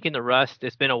 They're just shaking the rust.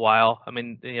 It's been a while. I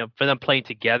mean, you know, for them playing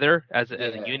together as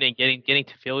a unit, getting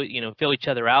to feel each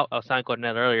other out. I was talking about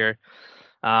that earlier.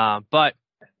 But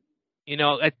you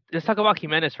know, let's talk about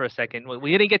Jimenez for a second.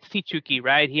 We didn't get to see Chucky,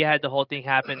 right? He had the whole thing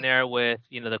happen there with,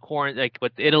 you know, like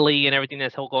with Italy and everything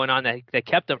that's going on that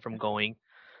kept him from going.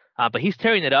 But he's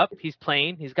tearing it up. He's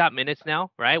playing. He's got minutes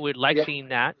now, right? We'd like seeing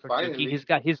that for Chucky.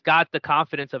 He's got the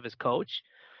confidence of his coach.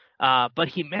 But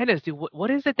Jimenez, dude,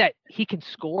 what is it that he can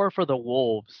score for the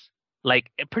Wolves? Like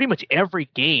pretty much every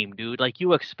game, dude. Like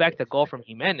you expect a goal from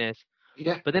Jimenez.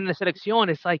 Yeah. But then the selección,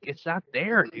 it's like it's not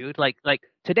there, dude. Like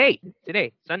today,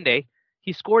 Sunday,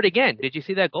 he scored again. Did you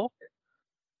see that goal?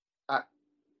 I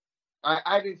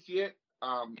didn't see it.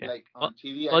 Okay. Like on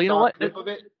TV. Well, you know what?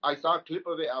 I saw a clip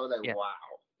of it. I was like, wow.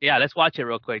 Yeah, let's watch it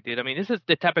real quick, dude. I mean, this is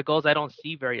the type of goals I don't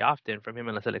see very often from him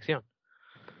in la selección.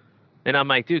 And I'm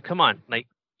like, dude, come on, like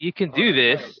you can do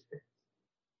this.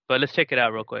 But let's check it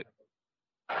out real quick.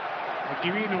 Aquí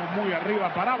vino muy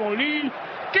arriba para Bolín.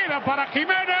 Queda para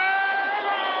Jiménez.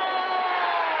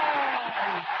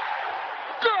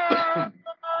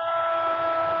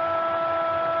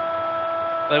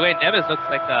 By the way, Neves looks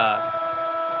like the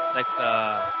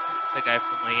guy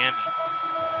from Miami.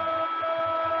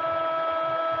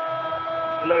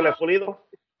 ¿El Pulido?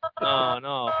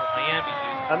 No, from Miami,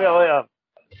 dude. Mira, voy a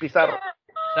Pizarro.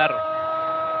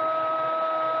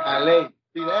 LA,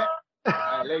 see that?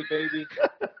 LA, baby. Is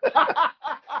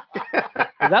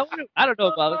that what I don't know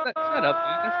about it. Shut up,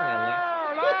 dude. That's not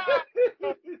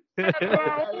LA.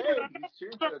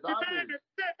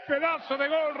 Pedazo de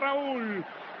gol, Raúl.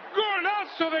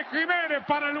 Golazo de Jiménez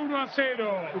para el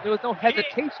 1-0. There was no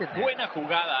hesitation there. Buena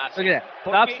jugada hace. Look at that.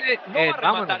 Porque Stops it, no va a rematar,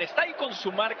 vámonos. está ahí con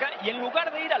su marca y en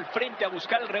lugar de ir al frente a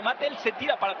buscar el remate, él se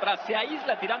tira para atrás, se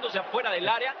aísla tirándose afuera del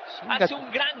área, hace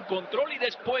un gran control y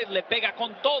después le pega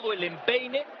con todo el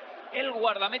empeine. El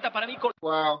guardameta para mí.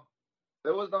 Wow,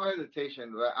 there was no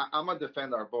hesitation. I'm gonna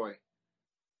defend our boy.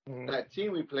 That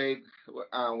team we played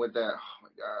with that. Oh my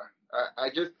God. I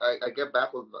get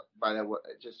baffled by that.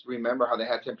 I just remember how they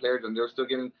had 10 players and they were still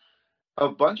getting a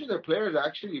bunch of their players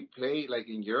actually play like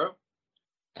in Europe,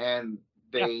 and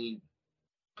they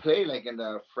play like in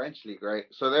the French league, right?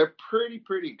 So they're pretty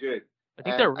good. I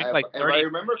think they're like 30. If I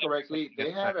remember correctly,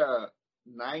 they had a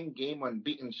 9-game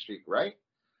unbeaten streak, right?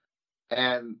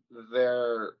 And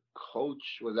their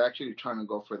coach was actually trying to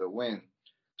go for the win.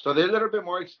 So they're a little bit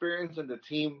more experienced than the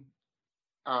team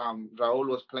Raul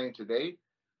was playing today.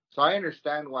 So I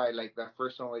understand why, like, that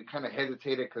first one, we kind of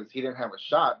hesitated because he didn't have a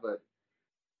shot. But,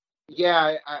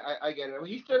 yeah, I get it.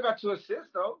 He still got 2 assists,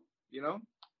 though, you know.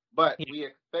 But we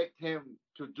expect him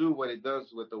to do what he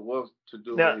does with the Wolves to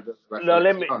do what he does. No,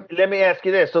 let me ask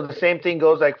you this. So the same thing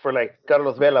goes, like, for, like,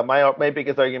 Carlos Vela. My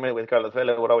biggest argument with Carlos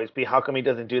Vela would always be, how come he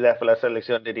doesn't do that for La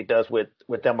Selección that he does with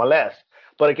MLS?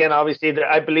 But, again, obviously,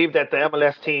 I believe that the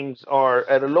MLS teams are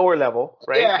at a lower level,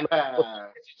 right? Yeah.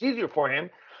 It's easier for him.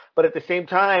 but at the same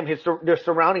time, their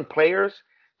surrounding players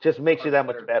just makes you that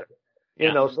much better.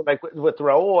 You know, so like with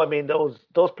Raul, I mean,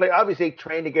 those players obviously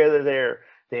train together.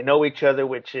 They know each other,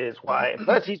 which is why.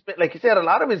 Plus, he's been, like you said, a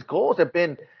lot of his goals have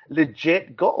been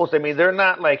legit goals. I mean, they're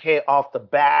not like, hey, off the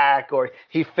back, or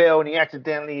he fell and he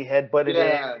accidentally headbutted in.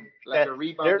 Yeah, like a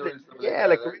rebounder and stuff like that. Yeah,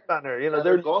 like a rebounder. You know,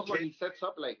 their goals when he sets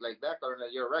up like that,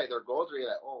 you're right. Their goals are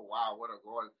like, oh, wow, what a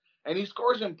goal. And he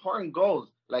scores important goals,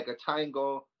 like a tying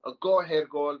goal, a go-ahead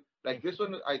goal. Like this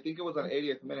one, I think it was an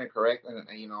 80th minute, correct? And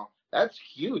you know, that's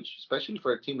huge, especially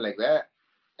for a team like that.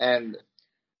 And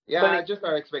yeah, just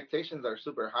our expectations are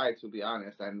super high, to be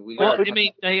honest. And I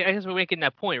guess we're making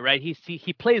that point, right?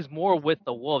 He plays more with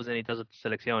the Wolves than he does with the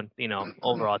Selección, you know,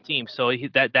 overall team. So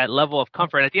that level of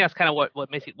comfort, I think that's kind of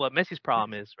what Messi's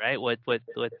problem is, right? With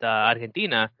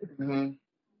Argentina. Mm-hmm.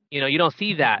 You know, you don't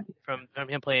see that from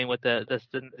him playing with the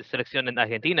Selección in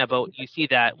Argentina, but you see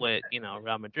that with, you know,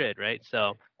 Real Madrid, right?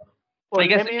 So I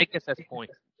guess that's the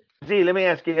point. Z, let me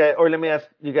ask you guys, or let me ask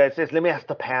you guys this. Let me ask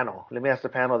the panel.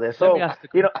 This. So,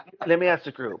 you know, let me ask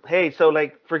the group. Hey, so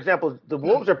like, for example, the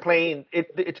Wolves are playing,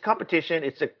 it's competition.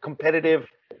 It's a competitive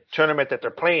tournament that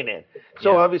they're playing in.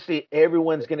 So obviously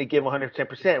everyone's going to give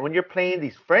 110%. When you're playing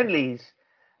these friendlies,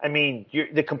 I mean,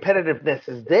 the competitiveness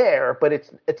is there, but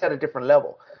it's at a different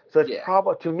level. So it's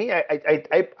probably, to me, I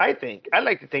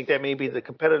like to think that maybe the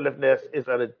competitiveness is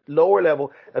at a lower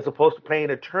level as opposed to playing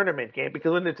a tournament game,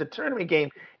 because when it's a tournament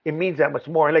game, it means that much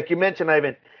more. And like you mentioned,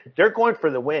 Ivan, they're going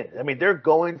for the win. I mean, they're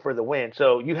going for the win.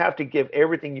 So you have to give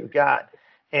everything you got,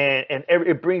 and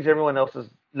it brings everyone else's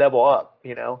level up,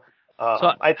 you know.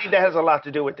 So I think that has a lot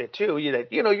to do with it too.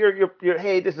 You're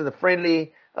hey, this is a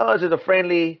friendly. Oh, this is a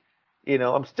friendly. You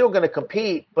know, I'm still going to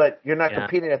compete, but you're not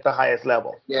competing at the highest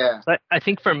level. Yeah. But I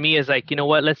think for me is like, you know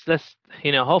what, let's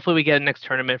you know, hopefully we get a next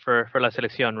tournament for La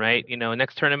Selección, right? You know,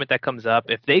 next tournament that comes up,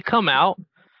 if they come out,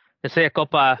 let's say a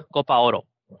Copa Oro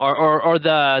or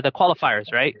the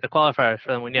qualifiers, right? The qualifiers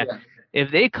for the Mundial. Yeah. If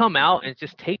they come out and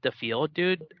just take the field,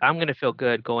 dude, I'm going to feel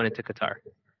good going into Qatar.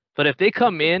 But if they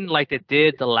come in like they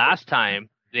did the last time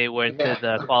they went to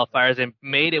the qualifiers and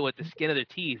made it with the skin of their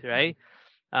teeth, right?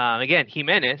 Again,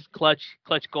 Jimenez, clutch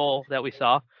goal that we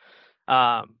saw.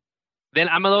 Then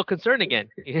I'm a little concerned again.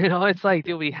 You know, it's like,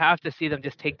 dude, we have to see them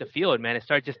just take the field, man, and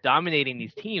start just dominating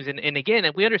these teams. And again,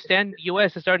 we understand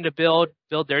U.S. is starting to build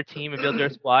their team and build their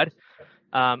squad,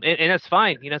 and that's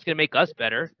fine. You know, it's going to make us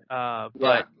better.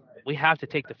 But we have to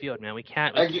take the field, man. We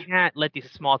can't let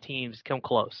these small teams come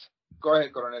close. Go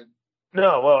ahead, Coronel.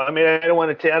 No, well, I mean, I don't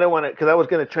want to, because I was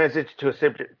going to transition to a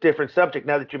different subject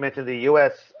now that you mentioned the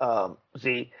U.S.,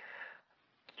 Z.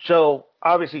 So,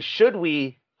 obviously, should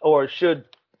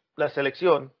La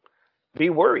Selección be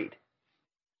worried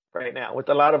right now with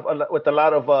a lot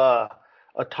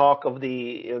of talk of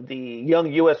the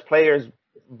young U.S. players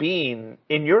being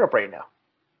in Europe right now?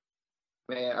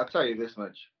 Man, I'll tell you this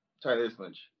much.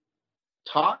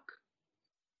 Talk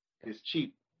is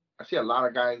cheap. I see a lot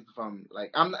of guys from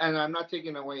I'm not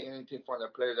taking away anything from the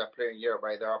players that play in Europe,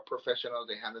 right? They're all professionals.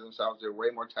 They handle themselves. They're way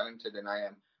more talented than I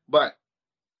am. But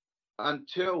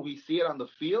until we see it on the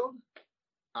field,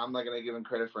 I'm not gonna give them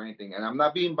credit for anything. And I'm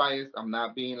not being biased. I'm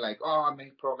not being like, oh, I'm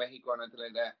pro Mexico or nothing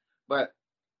like that. But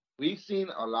we've seen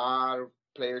a lot of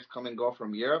players come and go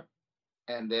from Europe,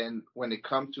 and then when they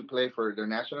come to play for their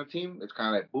national team, it's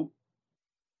kind of like boop.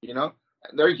 You know,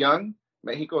 they're young.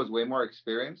 Mexico is way more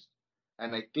experienced.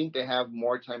 And I think they have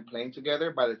more time playing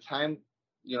together. By the time,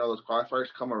 you know, those qualifiers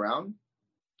come around,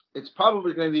 it's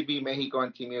probably going to be Mexico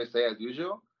and Team USA as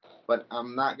usual. But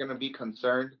I'm not going to be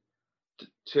concerned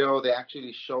till they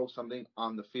actually show something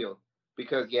on the field.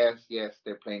 Because, yes,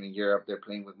 they're playing in Europe. They're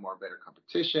playing with better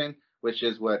competition, which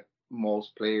is what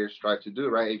most players try to do,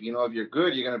 right? If you're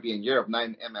good, you're going to be in Europe, not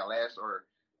in MLS or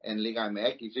in Liga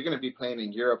MX. You're going to be playing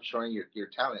in Europe, showing your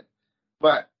talent.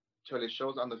 But till it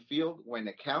shows on the field when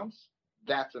it counts,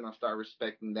 that's when I'll start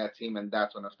respecting that team, and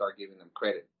that's when I'll start giving them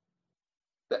credit.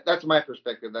 That's my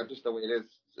perspective. That's just the way it is.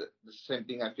 The same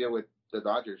thing I feel with the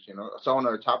Dodgers, you know. It's on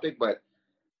another topic, but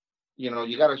you know,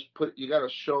 you gotta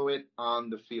show it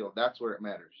on the field. That's where it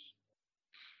matters.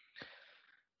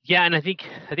 Yeah, and I think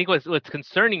what's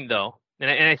concerning though,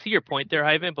 and I see your point there,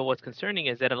 Ivan, but what's concerning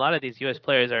is that a lot of these U.S.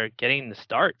 players are getting the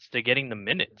starts. They're getting the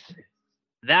minutes.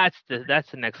 That's the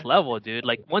next level, dude.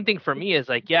 Like, one thing for me is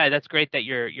like, yeah, that's great that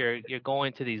you're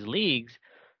going to these leagues,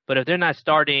 but if they're not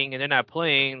starting and they're not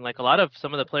playing, like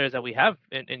some of the players that we have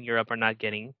in Europe are not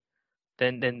getting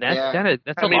then Yeah.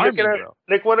 that's I mean, alarming, look at bro.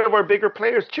 like one of our bigger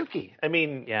players, Chucky. I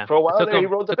mean, Yeah, for a while it there, he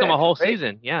rode the took him a bench, whole right?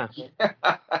 season. Yeah,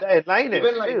 And Linus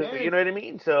Even too. Linus. You know what I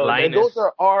mean? So Linus. those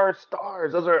are our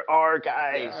stars. Those are our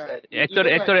guys. Yeah. Hector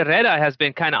Even Hector like, Herrera has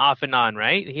been kind of off and on,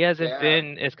 right? He hasn't yeah.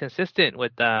 been as consistent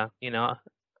with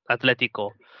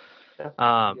Atletico.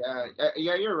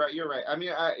 Yeah, you're right. You're right. I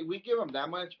mean, we give him that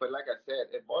much, but like I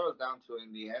said, it boils down to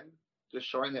in the end just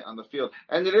showing it on the field,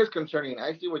 and it is concerning.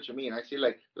 I see what you mean. I see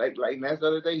like Ness the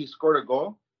other day, he scored a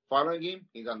goal. Following game,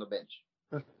 he's on the bench.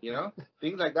 You know,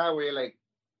 things like that where you're like,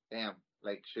 damn,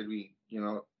 like should we,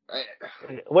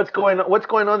 What's going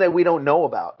on that we don't know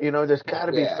about? You know, there's got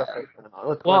to be stuff like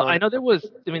that. Well, I know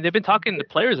they've been talking to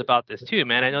players about this too,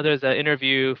 man. I know there's an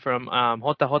interview from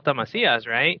Jota Macias,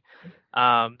 right?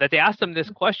 That they asked him this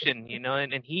question,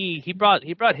 and he brought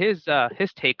his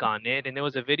take on it, and there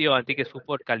was a video on, I think it's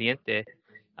Fútbol Caliente.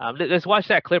 Let's watch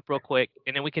that clip real quick,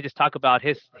 and then we can just talk about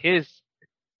his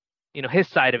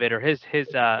side of it, or his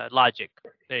logic.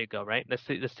 There you go, right?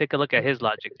 Let's take a look at his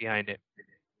logic behind it.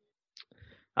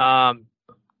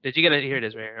 Did you get it? Here it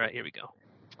is, right here we go.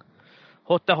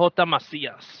 Jota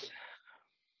Macias.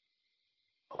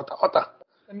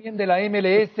 También de la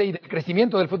MLS y del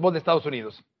crecimiento del fútbol de Estados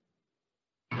Unidos.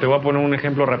 Te voy a poner un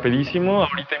ejemplo rapidísimo.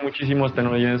 Ahorita hay muchísimos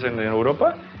estadounidenses en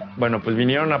Europa. Bueno, pues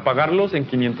vinieron a pagarlos en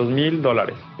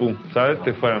 $500,000. ¡Pum! ¿Sabes?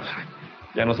 Te fueron.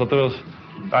 Ya nosotros,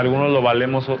 algunos lo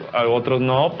valemos, a otros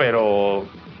no, pero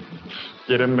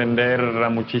quieren vender a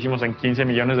muchísimos en $15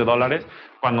 millones,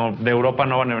 cuando de Europa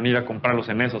no van a venir a comprarlos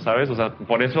en eso, ¿sabes? O sea,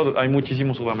 por eso hay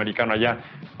muchísimo sudamericano allá.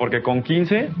 Porque con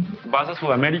 15 vas a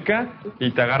Sudamérica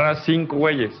y te agarras 5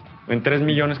 güeyes en 3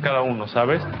 millones cada uno,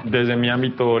 ¿sabes? Desde mi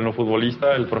ámbito en lo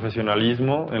futbolista, el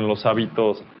profesionalismo, en los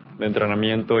hábitos de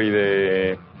entrenamiento y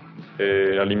de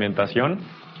alimentación.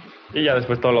 Y ya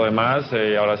después todo lo demás,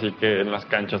 ahora sí que en las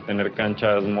canchas, tener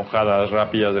canchas mojadas,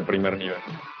 rápidas, de primer nivel.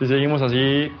 Si seguimos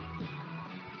así,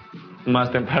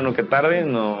 más temprano que tarde,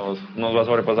 nos va a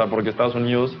sobrepasar, porque Estados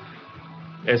Unidos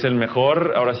es el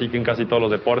mejor, ahora sí que en casi todos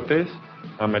los deportes,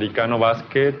 americano,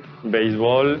 básquet,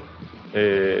 béisbol,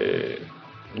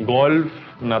 golf,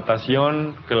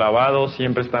 natación, clavado,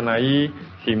 siempre están ahí,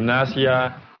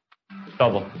 gimnasia,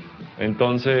 todo.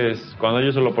 Entonces, cuando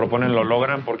ellos se lo proponen, lo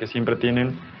logran, porque siempre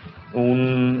tienen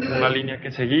una línea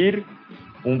que seguir,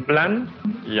 un plan,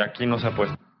 y aquí no se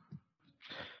apuesta.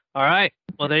 All right.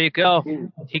 Well, there you go.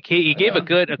 He gave a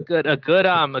good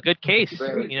case.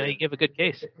 He gave a good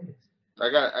case. I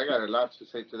got a lot to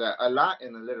say to that. A lot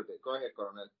and a little bit. Go ahead,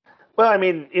 Coronel. Well, I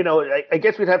mean, I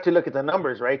guess we'd have to look at the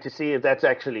numbers, right, to see if that's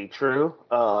actually true.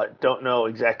 Don't know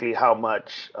exactly how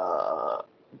much,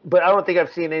 but I don't think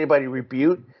I've seen anybody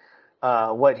refute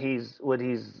what he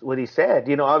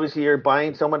said. Obviously you're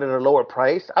buying someone at a lower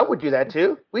price. I would do that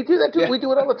too. We do that too. Yeah. We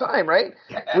do it all the time, right?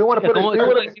 We want to put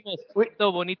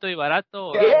bonito y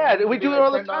barato. Yeah, we do it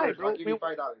all the time. I'll give you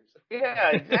 $5.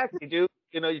 Yeah, exactly, dude.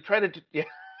 You try to do, yeah.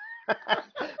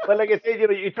 But like I said,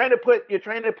 you're trying to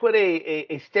put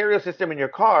a stereo system in your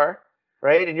car,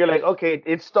 right? And you're like, okay,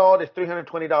 installed is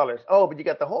 $320. Oh, but you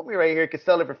got the homie right here who can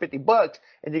sell it for $50,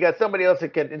 and you got somebody else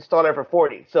that can install it for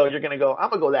 $40. So you're gonna go, I'm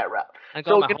gonna go that route. I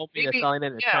got my homie that's selling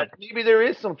it in yeah, maybe there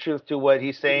is some truth to what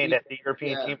he's saying, that the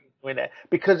European team is doing that,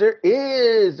 because there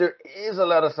is a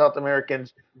lot of South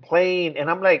Americans playing, and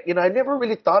I'm like, I never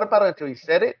really thought about it until he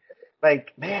said it.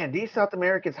 Like, man, these South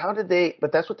Americans, how did they?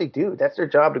 But that's what they do. That's their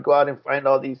job, to go out and find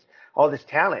all this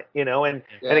talent, and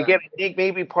again, I think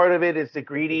maybe part of it is the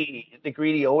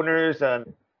greedy owners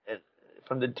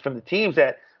from the teams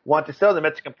that want to sell the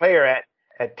Mexican player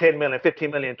at 10 million, 15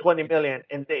 million, 20 million,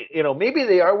 and they, maybe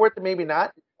they are worth it, maybe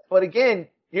not. But again,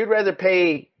 you'd rather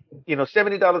pay,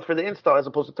 $70 for the install as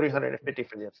opposed to $350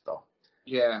 for the install.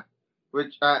 Yeah.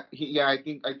 Which, I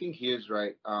think he is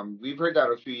right. We've heard that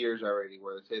a few years already,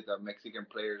 where they say that Mexican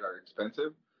players are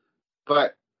expensive.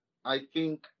 But I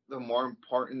think the more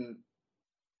important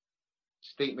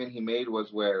statement he made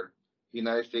was where the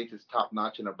United States is top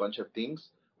notch in a bunch of things,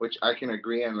 which I can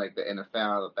agree on, like the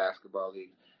NFL, the basketball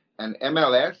league, and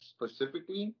MLS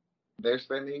specifically. They're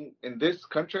spending, in this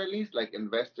country at least, like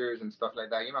investors and stuff like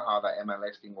that. You know how that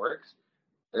MLS thing works.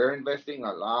 They're investing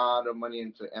a lot of money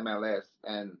into MLS,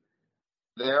 and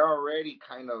they're already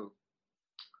kind of,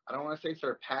 I don't want to say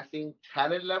surpassing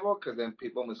talent level, because then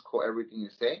people misquote everything you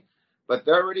say, but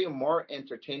they're already a more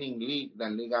entertaining league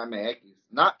than Liga MX.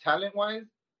 Not talent-wise,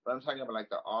 but I'm talking about like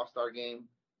the All-Star game,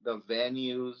 the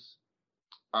venues,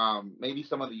 maybe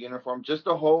some of the uniform, just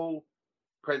the whole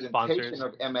presentation Sponsors.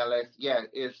 of MLS,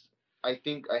 is, I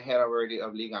think, ahead already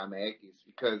of Liga MX,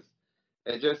 because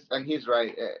it just, and he's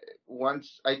right,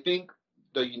 once, I think,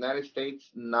 the United States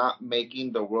not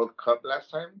making the World Cup last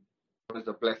time it's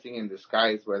a blessing in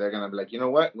disguise where they're gonna be like, you know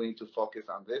what, we need to focus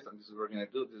on this, and this is what we're gonna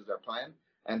do. This is our plan,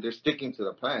 and they're sticking to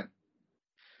the plan.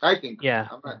 I think. Yeah.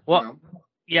 I'm not, well,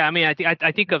 yeah. I mean,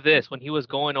 I think of this when he was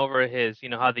going over his,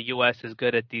 how the U.S. is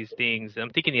good at these things.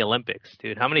 I'm thinking the Olympics,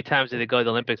 dude. How many times did they go to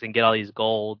the Olympics and get all these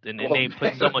gold, and they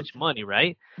put so much money,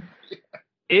 right?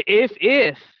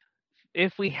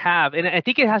 If we have, and I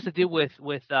think it has to do with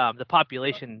the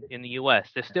population in the U.S.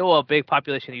 There's still a big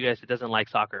population in the U.S. that doesn't like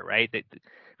soccer, right?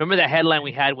 Remember that headline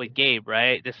we had with Gabe,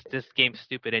 right? This game's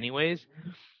stupid, anyways.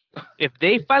 If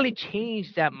they finally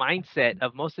change that mindset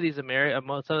of most of these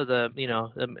most of the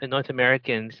the North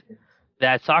Americans,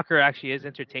 that soccer actually is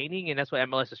entertaining, and that's what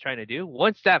MLS is trying to do.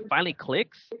 Once that finally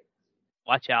clicks,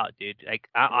 watch out, dude. Like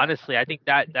honestly, I think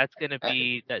that's gonna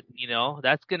be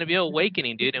that's gonna be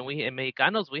awakening, dude. And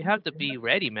Mexicanos, we have to be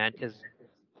ready, man, because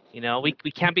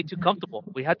we can't be too comfortable.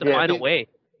 We have to find a way.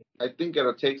 I think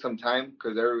it'll take some time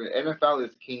because NFL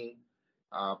is king.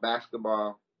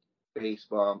 Basketball,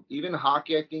 baseball, even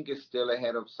hockey, I think is still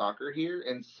ahead of soccer here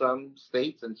in some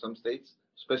states.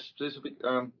 Specifically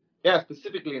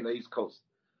in the East Coast.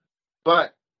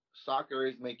 But soccer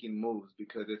is making moves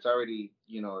because it's already,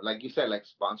 like you said, like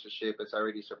sponsorship. It's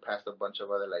already surpassed a bunch of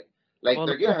other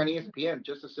they're getting on ESPN.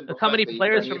 Just a simple. Look how many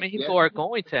players from Mexico are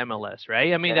going to MLS,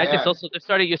 right? I mean, that just also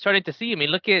you're starting to see. I mean,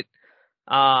 look at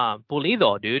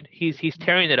Pulido, dude. He's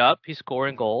tearing it up. He's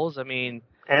scoring goals. I mean.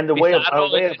 And the way of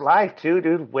life too,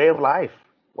 dude. Way of life.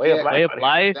 Way of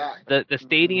life. The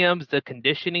stadiums, the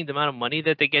conditioning, the amount of money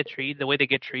that they get treated, the way they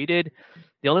get treated.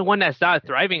 The only one that's not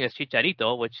thriving is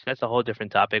Chicharito, which that's a whole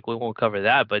different topic. We won't cover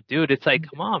that. But dude, it's like,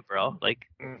 come on, bro. Like,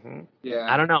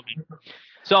 I don't know.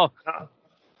 So,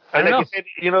 I don't know.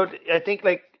 You said, I think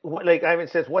like Ivan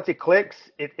says, once it clicks,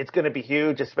 it's going to be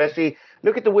huge. Especially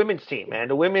look at the women's team, man.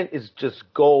 The women is just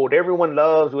gold. Everyone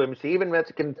loves the women's team. Even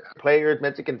Mexican players,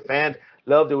 Mexican fans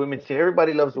love the women's team.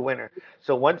 Everybody loves the winner.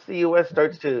 So once the U.S.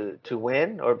 starts to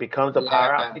win or becomes a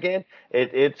powerhouse again,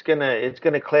 it's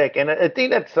gonna click. And I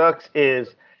think that sucks is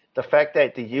the fact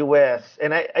that the U.S.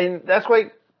 and that's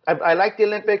why I like the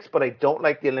Olympics, but I don't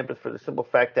like the Olympics for the simple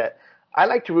fact that I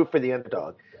like to root for the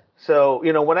underdog. So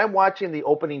when I'm watching the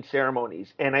opening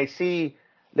ceremonies and I see,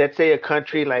 let's say, a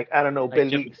country like, I don't know,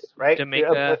 Belize, right?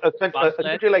 Jamaica, a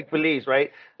country like Belize,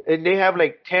 right? And they have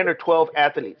like 10 or 12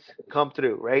 athletes come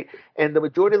through, right? And the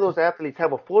majority of those athletes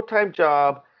have a full-time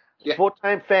job,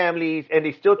 full-time families, and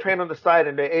they still train on the side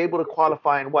and they're able to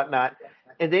qualify and whatnot.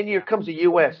 And then here comes the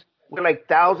U.S. with like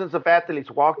thousands of athletes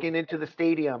walking into the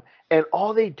stadium, and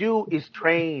all they do is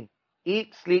train.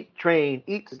 Eat, sleep, train.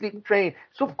 Eat, sleep, train.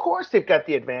 So, of course, they've got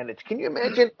the advantage. Can you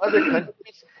imagine other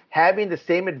countries having the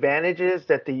same advantages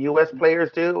that the U.S.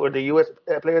 players do or the U.S.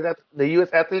 the U.S.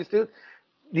 athletes do?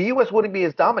 The U.S. wouldn't be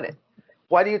as dominant.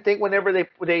 Why do you think whenever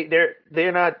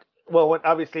they're not – well, when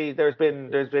obviously there's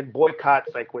been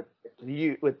boycotts like with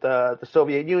the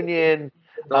Soviet Union.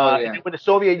 When the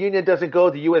Soviet Union doesn't go,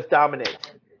 the U.S.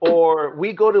 dominates. Or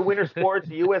we go to winter sports,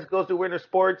 the U.S. goes to winter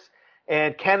sports,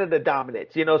 and Canada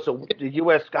dominates, so the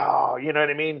U.S. you know what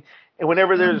I mean? And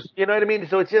whenever there's, you know what I mean?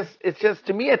 So it's just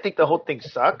to me, I think the whole thing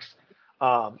sucks.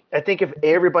 I think if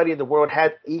everybody in the world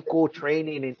had equal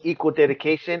training and equal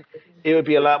dedication, it would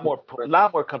be a lot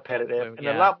more competitive and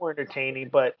a lot more entertaining.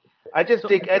 But I think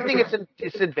it's a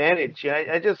disadvantage.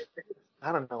 I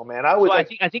don't know, man. I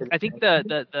think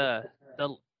the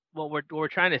what we're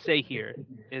trying to say here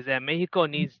is that Mexico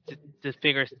needs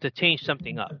to change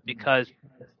something up, because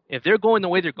if they're going the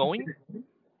way they're going,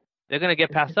 they're going to get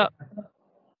passed up.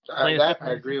 I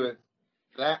agree with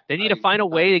that. They need to find a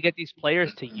way to get these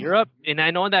players to Europe. And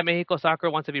I know that Mexico Soccer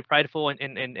wants to be prideful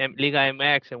in Liga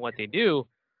MX and what they do,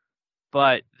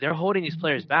 but they're holding these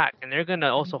players back, and they're going to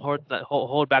also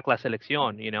hold back La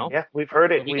Selección, Yeah, we've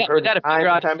heard it. We got to figure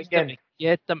out a system to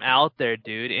get them out there,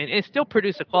 dude, and still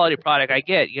produce a quality product. I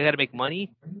get you got to make money,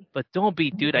 but don't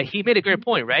be, dude. He made a great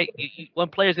point, right? One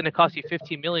player is going to cost you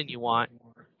 $15 million. You want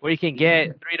where you can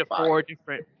get 3 to 4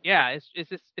 different. Yeah,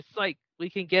 it's like we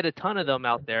can get a ton of them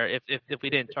out there if we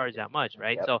didn't charge that much,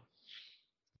 right? Yep. So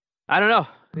I don't know.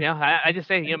 I just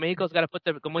say, Mexico's got to put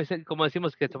como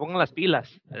decimos, que se pongan las pilas,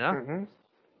 ¿verdad? Mm-hmm.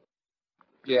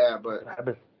 Yeah,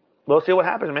 but we'll see what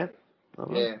happens, man.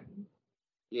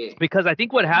 Yeah. Because I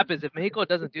think what happens if Mexico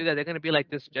doesn't do that, they're going to be like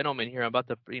this gentleman here about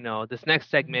this next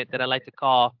segment that I like to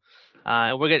call,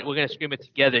 and we're gonna scream it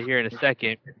together here in a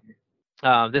second.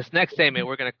 This next segment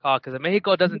we're gonna call, because if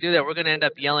Mexico doesn't do that, we're gonna end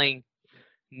up yelling,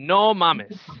 "No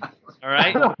mames!" All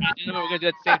right, we're gonna do it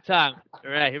at the same time. All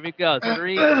right, here we go.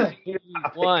 3, 2,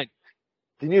 1.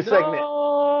 The new segment.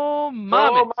 No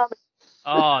mames.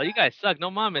 Oh, you guys suck.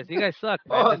 No mames. You guys suck,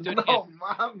 man. No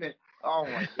mames. Oh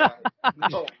my God.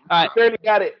 No. All right. Barely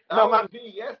got it. That No, was man.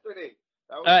 me yesterday.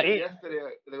 That was Alright. me yesterday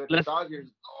with the Let's- Dodgers.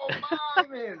 Oh,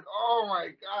 man. Oh, my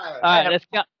God. All right,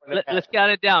 let's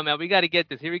count it down, man. We got to get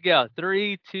this. Here we go.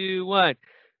 3, 2, 1.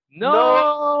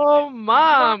 No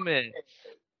mames.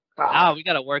 Ah, we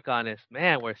got to work on this.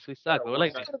 Man, we suck. We're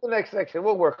like, Go to the next section.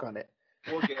 We'll work on it.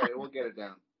 We'll get it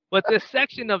down. but this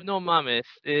section of no mames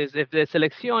is if the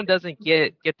selección doesn't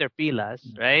get their pilas,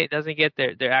 right? Doesn't get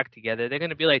their act together, they're going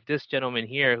to be like this gentleman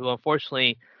here, who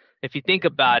unfortunately, if you think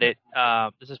about it,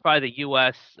 this is probably the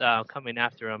U.S. Coming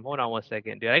after him. Hold on one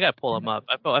second, dude. I got to pull him up.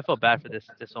 I feel bad for this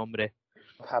hombre.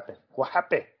 What happened? What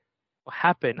happened? What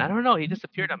happened? I don't know. He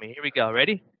disappeared on me. Here we go.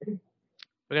 Ready?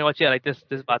 We're going to watch it like this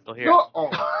vato here. No. Oh.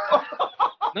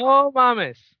 No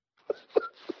mames.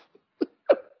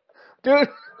 Dude,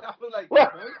 I was like,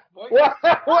 What? boy.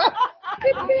 what?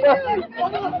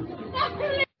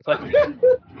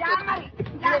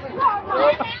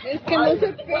 Es que no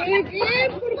se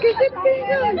peguen, ¿por qué se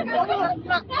pegan?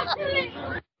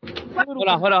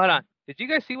 Hold on. Did you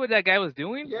guys see what that guy was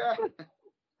doing? Yeah.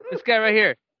 This guy right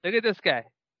here. Look at this guy.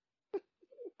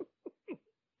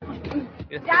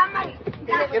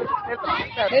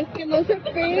 Es que no se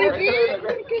peguen,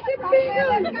 ¿por qué se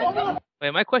pegan?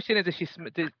 Wait, my question is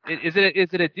is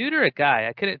it a dude or a guy?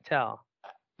 I couldn't tell.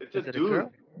 It's Is a it a dude.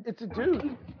 girl? It's a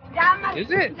dude. Is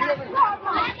it?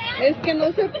 Es que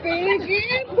no se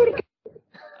peguen, ¿por qué?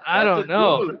 I don't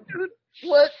know. Dude.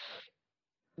 What?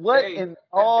 What Hey, in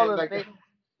all and of like, things?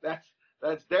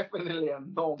 that's definitely a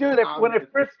no. Dude, when I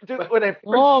first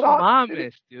Oh, saw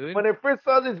mames, dude. when I first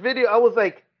saw this video, I was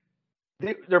like,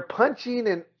 they're punching,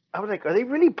 and I was like, are they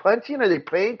really punching? Are they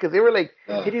playing? Because they were like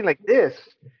hitting like this.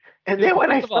 And then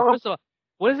when I saw, First of all,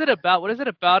 what is it about? What is it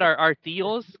about our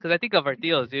deals? Because I think of our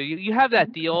deals, dude. You have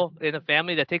that deal in a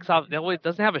family that takes off, that always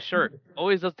doesn't have a shirt.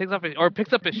 Always takes off or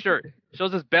picks up his shirt,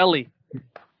 shows his belly.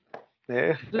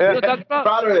 yeah. This is what I'm talking about?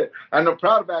 proud of it. And a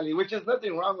proud belly, which is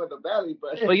nothing wrong with the belly,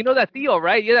 but Well, you know that deal,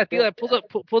 right? Yeah, that deal that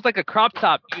pulls like a crop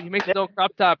top. He makes his own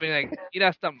crop top, and like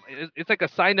it's like a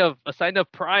sign of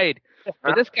pride.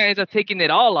 But this guy ends up taking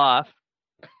it all off,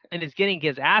 and is getting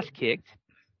his ass kicked.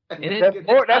 And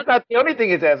That's not the only thing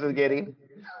his ass is getting.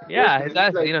 Yeah, his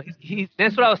ass. You know,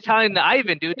 that's what I was telling the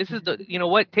Ivan, dude. This is you know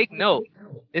what? Take note.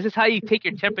 This is how you take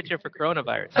your temperature for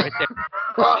coronavirus, right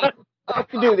there.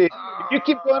 Dude, if you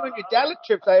keep going on your Dallas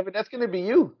trips, Ivan, that's gonna be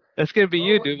you. That's gonna be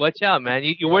you, dude. Watch out, man.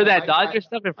 You wear that Dodger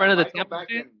stuff in front of the I Tampa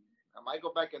fan? I might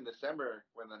go back in December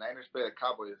when the Niners play the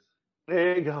Cowboys.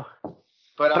 There you go.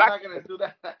 But I'm not gonna do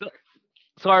that.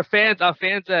 So our fans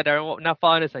that are not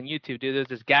following us on YouTube, dude, there's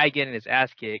this guy getting his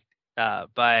ass kicked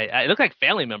by it looked like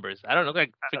family members. I don't look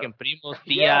like freaking primos,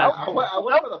 tias. Yeah, I went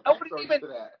for the backstory to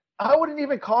that. I wouldn't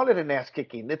even call it an ass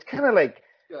kicking. It's kind of like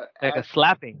Like a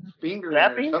slapping. finger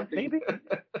Slapping, or something. maybe?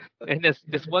 And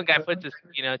this one guy puts his,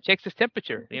 checks his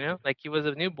temperature, like he was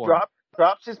a newborn.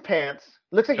 drops his pants.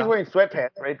 Looks like he's wearing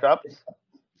sweatpants, right? Drops his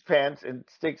pants and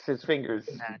sticks his fingers.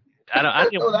 I don't.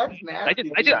 Oh, that's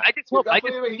nasty. I just hope.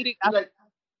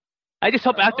 I just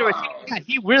hope afterwards. God,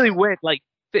 he really went like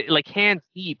hands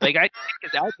deep. Like I think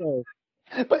it's out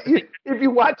there. But if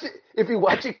you watch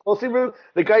it closely, bro,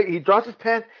 the guy, he drops his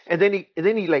pants and then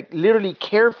he like literally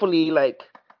carefully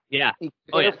Yeah.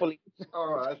 carefully.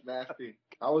 Oh, that's nasty.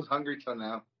 I was hungry till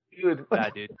now. Dude. Yeah,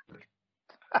 dude.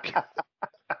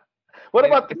 What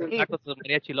about the team?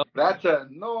 That's a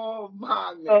no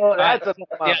man. Oh, that's a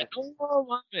Yeah, no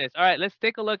mames. All right, let's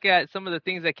take a look at some of the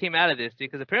things that came out of this, dude,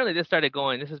 because apparently this started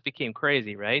going. This has became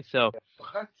crazy, right? So.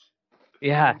 What?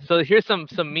 Yeah, so here's some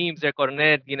memes there,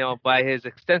 Cornet, by his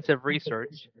extensive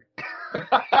research.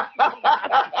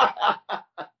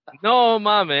 No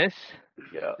mames.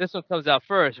 Yeah. This one comes out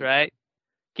first, right?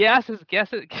 ¿Qué haces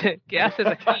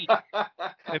aquí?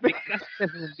 Me picaste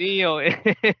un tío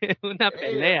en una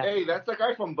pelea. Hey, that's the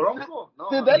guy from Bronco. No,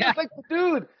 Dude, that Yeah. looks like the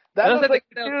dude. That looks like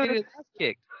the getting dude. his ass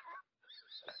kicked.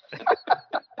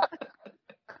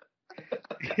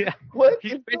 Yeah. What?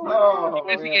 He's Oh,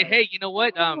 basically, man. hey, you know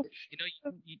what?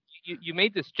 You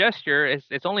made this gesture.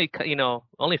 It's only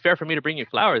only fair for me to bring you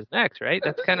flowers next, right?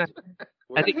 That's kind of.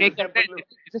 I think. Hey, is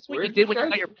this what you did when you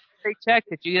got your paycheck?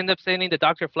 Did you end up sending the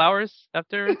doctor flowers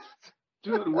after?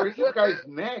 Dude, where's this guy's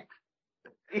neck?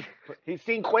 He's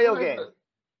seen Quail Gang.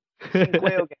 Seen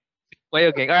Quail Gang.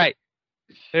 Whale gang. All right.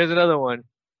 Here's another one.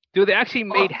 Dude, they actually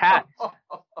made hats.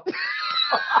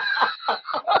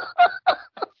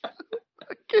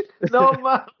 No,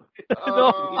 man.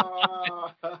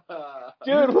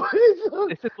 Dude, what is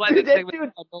This is why Dude, this that segment dude-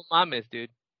 is called No Mames, dude.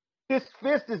 his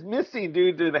fist is missing,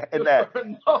 dude, in that.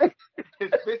 No. His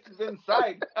fist is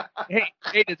inside.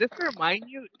 Hey, does this remind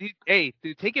you?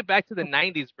 Dude, take it back to the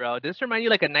 '90s, bro. Does this remind you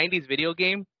like a '90s video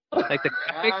game, like the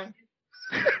graphics?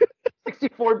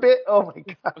 64-bit. Oh my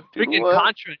god. Dude, Freaking what?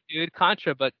 Contra, dude.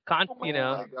 Contra, but you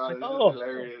know. Oh my god, this Oh. is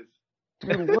hilarious.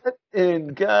 Dude, what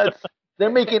in God? They're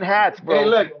making hats, bro. Hey,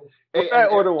 look. Hey, I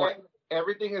and order one.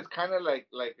 Everything is kind of like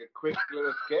a quick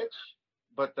little sketch,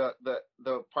 but the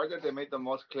part that they made the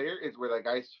most clear is where the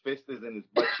guy's fist is in his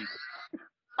butt cheek.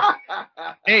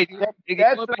 Hey, dude,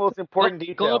 That's the most important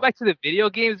detail. Going back to the video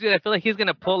games, dude, I feel like he's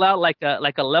gonna pull out like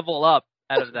a level up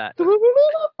out of that.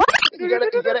 You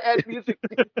gotta add music.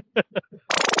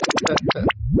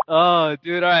 Oh,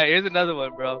 dude, all right, here's another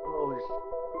one, bro.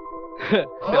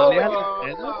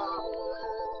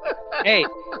 Hey,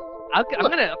 I'm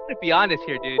gonna be honest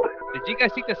here, dude. Did you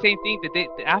guys think the same thing? Did they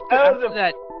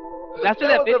after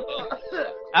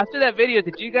that video?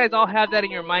 Did you guys all have that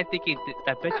in your mind, thinking?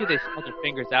 I bet you they smelled their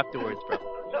fingers afterwards, bro.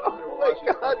 Oh my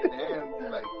god. Hands,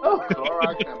 like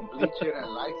Clorox and bleach it and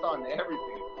Lysol and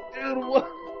everything. Dude, what?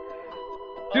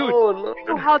 Dude, Oh, you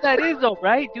know how that is, though,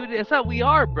 right, dude? That's how we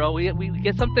are, bro. We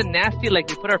get something nasty, like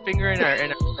we put our finger in our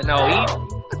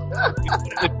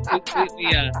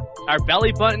our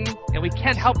belly button, and we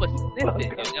can't help but sniff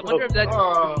it. Dude. I wonder if that's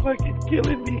fucking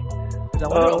killing me. I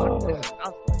wonder what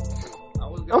I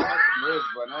was gonna have some ribs,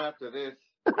 but not after this.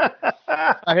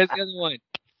 here's the other one.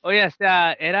 Oye,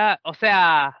 era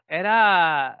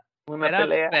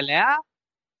Una pelea.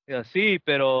 Yo, sí,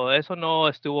 pero eso no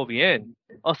estuvo bien.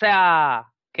 O sea,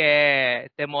 que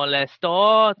te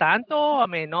molestó tanto, a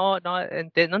mí no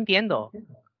entiendo.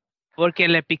 Porque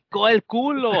le picó el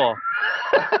culo.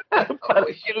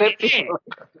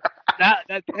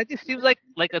 That just seems like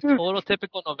a total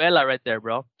typical novela right there,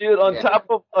 bro. Dude, on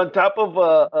top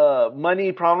of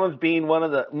money problems being one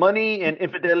of the money and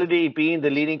infidelity being the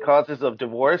leading causes of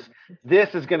divorce,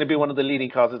 this is going to be one of the leading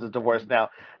causes of divorce. Now,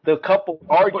 the couple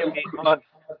arguing on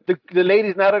the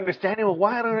lady's not understanding. Well,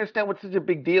 why I don't understand what's such a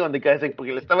big deal, and the guy's like,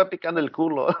 porque le estaba picando el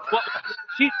culo. Well,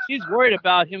 she's worried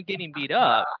about him getting beat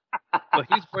up, but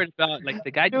he's worried about like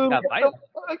the guy just got violent.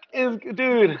 What the fuck is,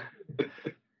 dude?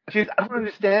 I don't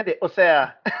understand it. O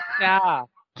sea, Yeah,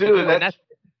 dude, that's.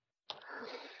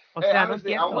 O Hey, sea, no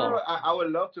honestly, entiendo. I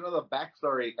would love to know the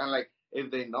backstory and like if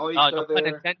they know each Oh, other. no pun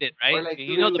intended, right? Or, like,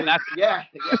 You know the dude, back. Yeah.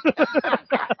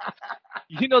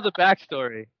 You know the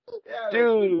backstory. Yeah, like,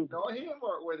 Dude. do you know him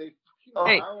or were they?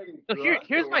 Hey, already So drunk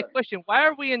here's or my what? question: why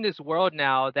are we in this world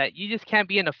now that you just can't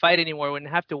be in a fight anymore and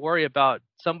have to worry about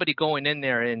somebody going in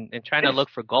there and trying to look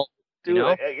for gold? dude, You know?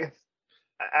 I guess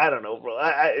I don't know, bro.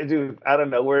 Dude, I don't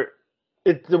know.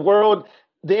 It's the world.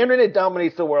 The internet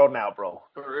dominates the world now, bro.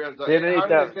 For real. So, The internet how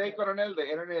does. do they say, Coronel? The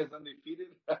internet is undefeated.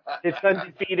 It's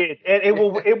undefeated, and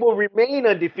it will remain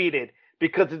undefeated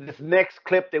because of this next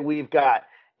clip that we've got.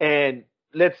 And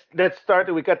let's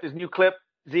start. We got this new clip.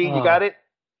 Z, you got it?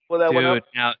 Pull that one Dude, up.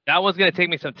 now that one's gonna take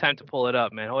me some time to pull it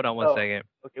up, man. Hold on one Oh. second.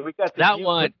 Okay, we got this That new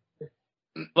one.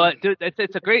 But dude,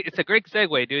 it's a great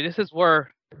segue, dude. This is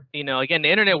where again the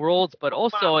internet rules, but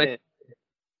also clip.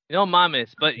 it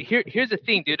mames. But here's the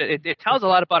thing, dude. It tells a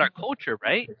lot about our culture,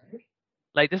 right?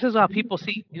 Like this is how people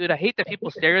see, dude. I hate that people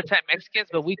stereotype Mexicans,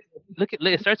 but we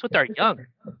it starts with our young,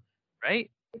 right?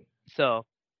 So,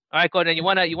 all right, Gordon, you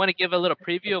wanna give a little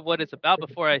preview of what it's about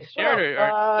before I share it,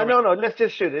 or No. Let's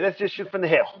just shoot it. Let's just shoot from the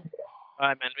hip. All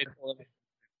right, man. Let me pull it.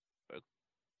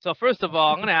 So first of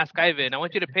all, I'm gonna ask Ivan. I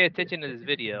want you to pay attention to this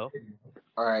video.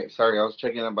 All right, sorry, I was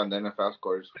checking up on the NFL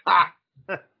scores.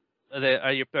 Is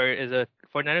the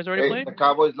 49ers already Hey, played? the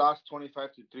Cowboys lost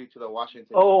 25-3 to the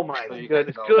Washington. Oh my So you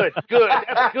goodness, guys know. good.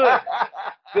 That's good.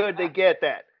 Good, they get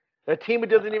that. A team that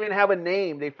doesn't even have a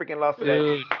name, they freaking lost to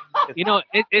that.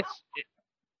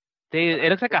 Dude, it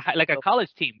looks like a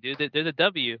college team, dude. They're the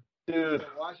W. Dude,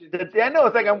 Washington. I know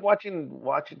it's like I'm watching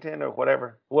Washington or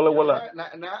whatever. Willa.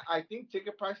 Now, I think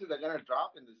ticket prices are gonna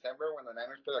drop in December when the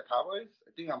Niners play the Cowboys.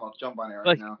 I think I'm gonna jump on it right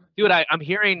But, now. dude, I'm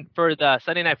hearing for the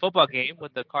Sunday night football game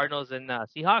with the Cardinals and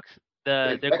Seahawks,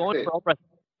 they're going for over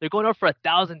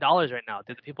 $1,000 right now.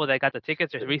 The people that got the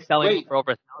tickets are reselling Wait. for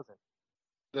over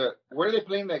 $1,000 Where are they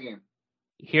playing that game?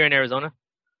 here in Arizona.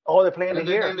 Oh, they're playing it And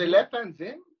here. they let fans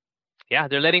in? Yeah,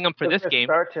 they're letting them for this game.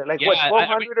 Like Yeah, what, I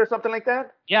 1,200 or something like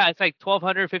that? Yeah, it's like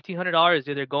 $1,200, $1,500.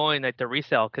 Dude, they're going like the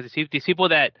resale because these people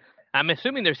that I'm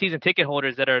assuming they're season ticket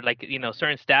holders that are like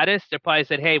certain status. They probably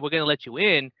said, "Hey, we're gonna let you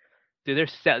in." Dude,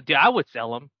 dude, I would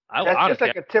sell them. That's just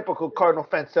like a typical Cardinal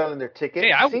fan selling their ticket.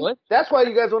 Hey, I See? would. That's why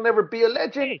you guys will never be a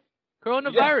legend. Hey,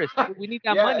 coronavirus. Dude, we need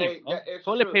that money. Hey, bro. it's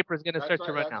Toilet true. paper is gonna start That's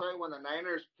to why, run out. That's why when the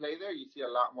Niners play there, you see a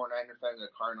lot more Niner fans than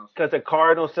Cardinals. Because the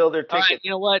Cardinals sell their All tickets. right,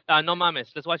 you know what? No mames.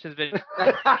 Let's watch this video. All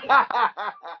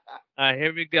right,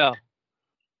 here we go.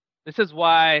 This is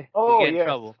why Oh, we get in yes.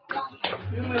 trouble.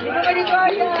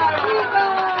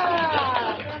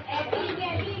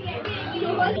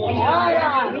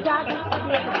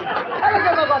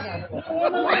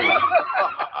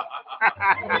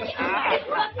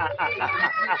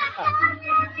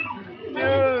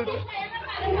 Dude.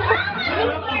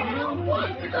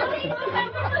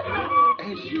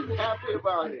 And she's happy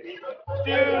about it.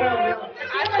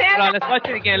 Hold on, let's watch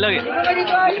it again. Look at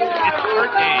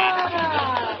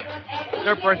it's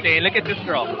her birthday. Look at this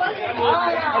girl.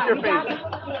 What's your face?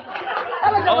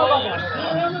 Oh,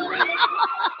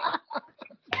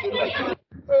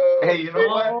 Hey, you know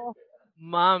what?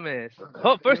 mames.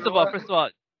 Oh, first of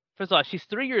all, she's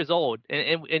 3 years old,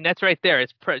 and that's right there.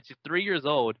 She's 3 years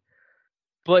old.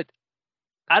 But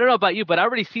I don't know about you, but I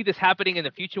already see this happening in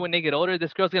the future when they get older.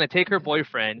 This girl's gonna take her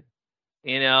boyfriend,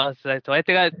 so I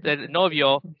think the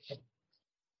novio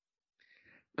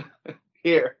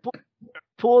Here.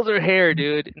 pulls her hair,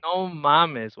 dude. No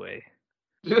mames, way.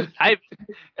 Dude. Hey,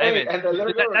 And the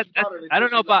little girl is proud of it. I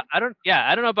don't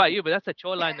know about you, but that's a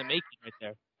chola in the making right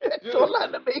there. Dude,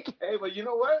 hey, but you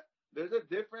know what? There's a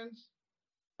difference.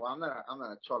 Well, I'm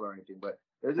not a troll or anything, but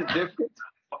there's a difference.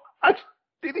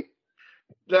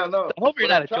 No. I hope you're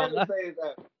not a What I'm trying chola. to say is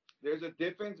that there's a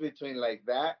difference between like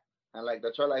that and like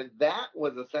the troll. Like that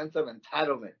was a sense of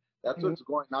entitlement. That's what's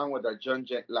going on with our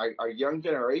young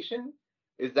generation.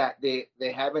 Is that they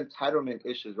have entitlement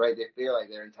issues, right? They feel like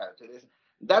they're entitled to this.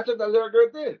 That's what the little girl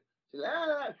did. She's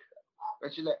like,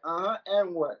 and she's like,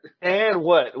 and what? And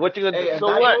what? What you gonna Hey, do? and So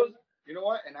that what? goes- you know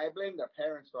what? And I blame the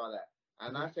parents for all that.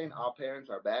 I'm not saying all parents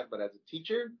are bad, but as a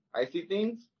teacher, I see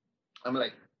things. I'm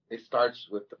like, it starts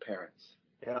with the parents.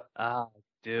 Ah,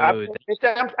 dude. I Hey,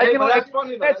 can but only, that's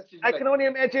funny though. That's just I like, can only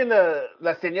imagine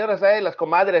las señoras ahí, las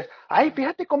comadres. Ay,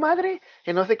 fíjate, comadre,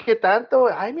 que no sé qué tanto.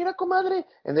 Ay, mira, comadre.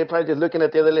 And they're probably just looking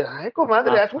at the other lady. Ay,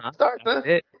 comadre, that's what it starts, huh? That's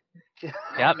it.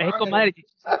 Yeah, hey, comadre,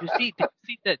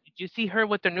 did you see her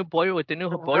with the new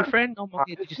boyfriend? Oh my,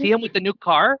 did you see him with the new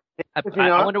car? I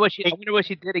wonder what she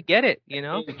did to get it, you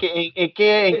know? ¿En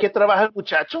qué trabaja el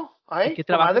muchacho? Ay, Que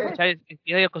trabaja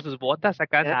comadre. con sus botas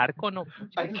acá, narco, no.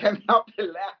 I can't help but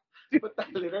laugh. But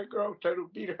that little girl tried to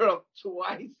beat her up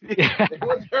twice. Yeah. It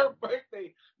was her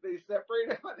birthday. They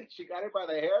separated her and she got it by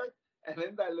the hair. And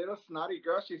then that little snotty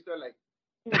girl, she's still like,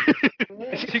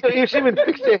 She even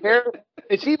fixed her hair.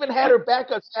 And she even had her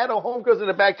backup, had her homegirls in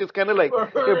the back just kind of like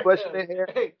brushing her hair.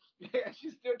 Hey, yeah,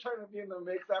 she's still trying to be in the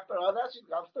mix after all that.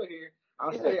 I'm still here.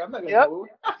 I'm still here. I'm not going to Yep. move.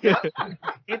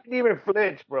 She didn't even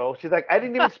flinch, bro. She's like, I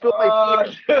didn't even spill my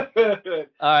tea. Dude.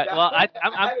 All right, well, I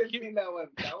I'm haven't seen that one.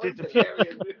 That one's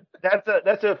hilarious, dude.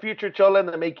 That's a future chola in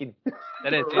the making.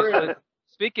 that is. For real.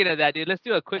 Speaking of that, dude, let's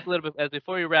do a quick little bit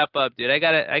before we wrap up, dude. I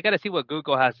gotta see what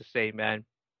Google has to say, man.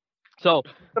 So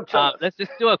let's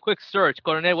just do a quick search,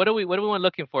 Coronel. What are we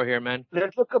looking for here, man?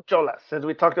 Let's look up cholas since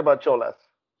we talked about cholas.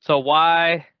 So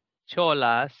why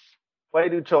cholas? Why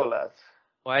do cholas?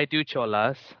 Why do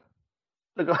cholas?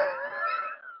 Look,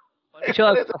 Why do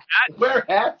cholas Wear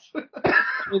hats.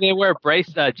 they wear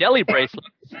jelly bracelets.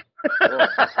 Look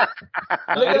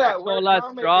at that. wear Cholas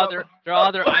clown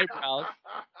draw their makeup. eyebrows.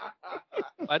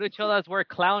 Why do cholas wear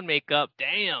clown makeup?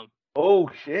 Damn. oh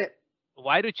shit!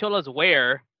 Why do cholas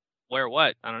wear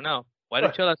what? I don't know. Why do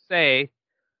cholas say?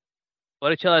 What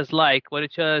do cholas like? What do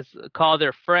cholas call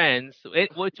their friends?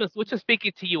 Which was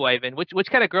speaking to you, Ivan? Which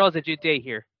kind of girls did you date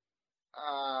here?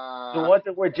 The ones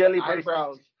that wear jelly eyebrows.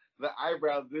 bracelets. The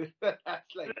eyebrows, dude. That's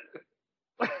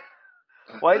like.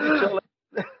 Why do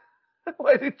cholas?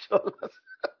 Why do cholas?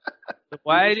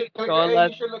 Why do Hey, cholas?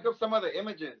 you should look up some of the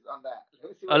images on that.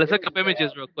 Let's look up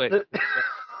images real quick.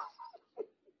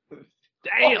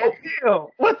 Damn. Oh, damn.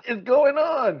 What is going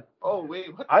on? Oh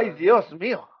wait, what? Ay, Dios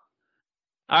mío. All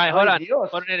right, hold Ay, on. Dios.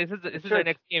 Hold on. This is our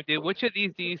next game, dude. Which of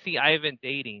these do you see Ivan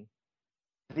dating?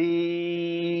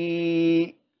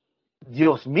 The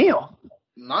Dios mío.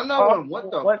 None of them.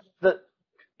 What the?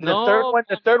 The No.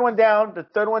 third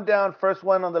one down, first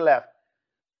one on the left.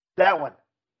 That one.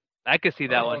 I could see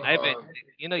that one. Ivan,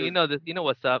 you know this. You know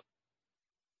what's up.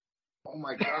 Oh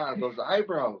my God, those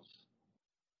eyebrows.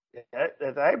 Yeah,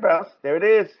 that's eyebrows. There it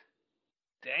is.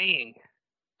 Dang.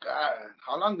 God,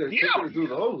 how long did it take you to do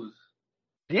those?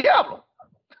 Diablo.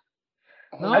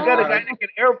 Oh I got a my guy God. that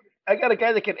can I got a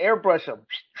guy that can airbrush them.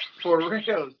 For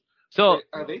real. So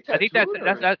Are they I think tattooed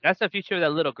or- that's the future of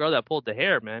that little girl that pulled the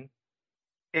hair, man.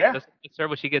 Yeah. That's her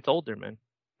when she gets older, man.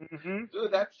 Mm-hmm.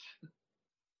 Dude, that's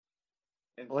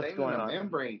insane. What's going in the on?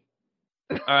 membrane.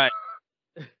 All right.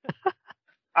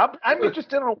 I'm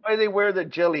interested in why they wear the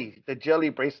jelly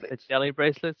bracelets. The jelly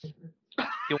bracelets.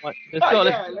 You want? Let's Oh, go.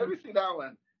 yeah, let me see that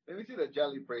one. Let me see the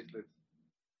jelly bracelets.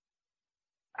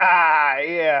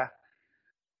 Yeah.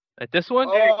 Like this one?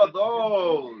 Oh,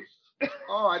 those.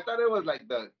 Oh, I thought it was like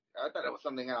I thought it was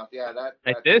something else. Yeah,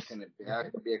 Like this?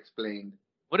 That can be explained.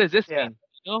 What does this Yeah. mean?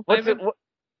 You know, What's Ivan? it?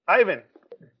 Ivan,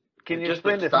 can you Just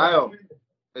explain the this? style.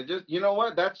 It just, you know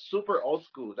what? That's super old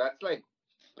school. That's like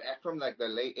back from like the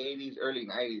late 80s, early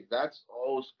 90s. That's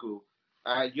old school.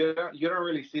 You don't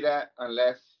really see that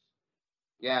unless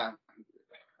they're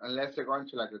going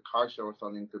to like a car show or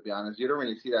something. To be honest, you don't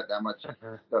really see that much.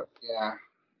 So, yeah.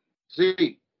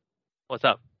 See, What's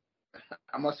up?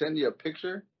 I'm gonna send you a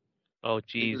picture. Oh,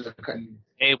 This jeez. is the kind-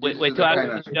 Hey, this wait is till the after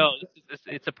kinda- the show.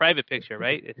 It's a private picture,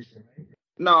 right? It's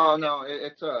No,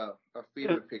 it's a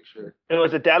feeder picture. It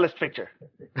was a Dallas picture.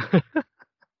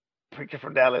 Picture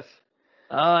from Dallas.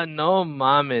 no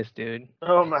mames, dude.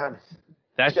 Oh man.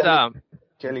 That's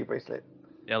Jelly bracelet.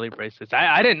 jelly bracelets.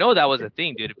 I didn't know that was a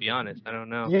thing, dude. To be honest, I don't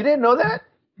know. You didn't know that?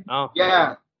 Oh.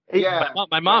 Yeah.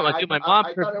 My mom, I dude. My thought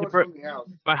mom it was something else.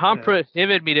 My mom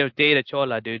prohibited me to date a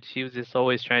chola, dude. She was just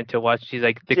always trying to watch. She's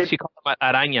like, she called them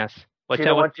arañas. She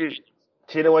don't want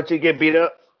you to get beat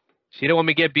up. She didn't want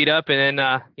me to get beat up and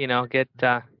then, get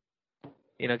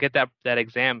that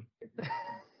exam.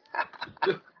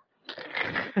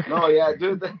 No, yeah,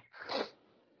 dude.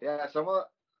 Yeah,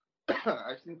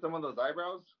 I've seen some of those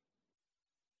eyebrows.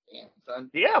 Damn, son.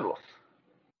 Diablos.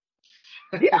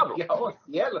 Yeah, oh,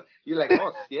 cielo. You're like,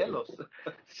 oh, cielos.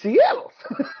 Cielos.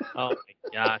 Oh my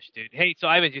gosh, dude. Hey, so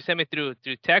Ivan, you sent me through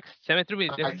text. Send me through me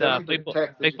I just sent it through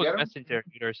text. Did you get Facebook 'em? Messenger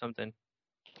or something.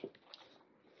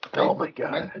 Oh my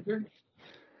God. Messenger?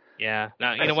 Yeah.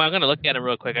 Now you know what? I'm gonna look at it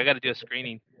real quick. I got to do a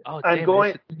screening. Oh, I'm damn,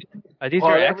 going. Are these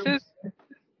Well, your every- exes?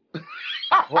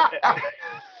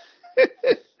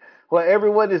 Well,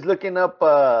 everyone is looking up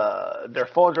their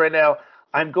phones right now.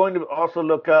 I'm going to also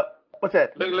look up. What's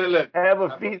that? Look. Have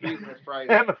a Female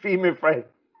Friday. Have a female Friday.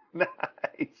 Nice.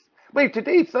 Wait,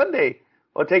 today's Sunday.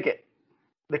 I'll take it.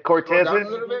 The Scroll Cortez. down a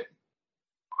little bit.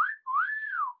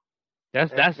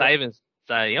 That's Ivan's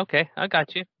side. Okay, I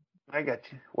got you. I got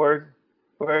you. Word.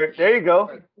 There you go.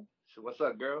 So what's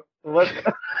up, girl? What?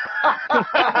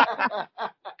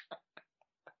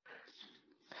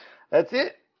 That's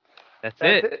it. That's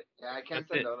That's it. it. Yeah, I can't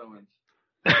That's send it. other ones.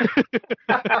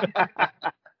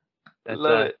 That's,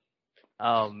 Love it.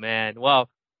 Oh man. Well,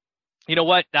 you know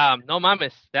what? No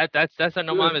mames. That's a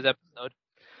no mames episode.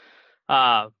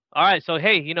 All right. So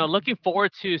hey, looking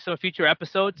forward to some future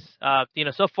episodes.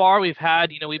 So far we've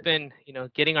had, we've been,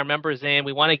 getting our members in.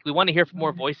 We want to hear from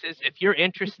more voices. If you're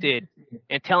interested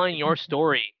in telling your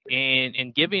story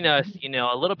and giving us,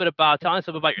 a little bit telling us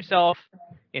about yourself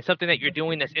and something that you're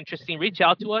doing that's interesting, reach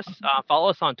out to us. Follow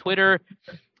us on Twitter.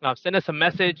 Send us a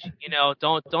message.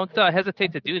 Don't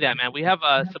hesitate to do that, man. We have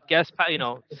some guests,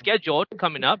 scheduled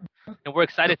coming up, and we're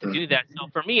excited to do that. So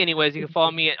for me, anyways, you can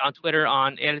follow me on Twitter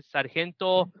on El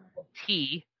Sargento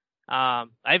T.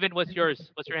 Ivan, what's yours?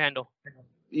 What's your handle?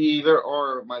 Either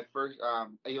or my first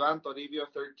Ivan Toribio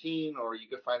 13, or you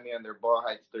can find me under Ball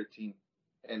Heights 13,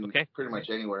 and pretty much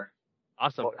anywhere.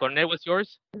 Awesome. Cornet, what's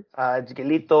yours?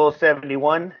 Guelito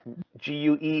 71,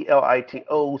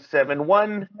 Guelito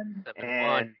 71,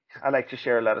 and I like to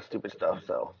share a lot of stupid stuff,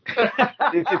 so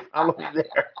you can follow me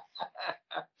there.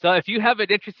 So if you have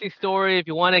an interesting story, if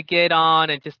you want to get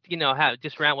on and just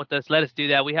just rant with us, let us do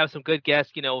that. We have some good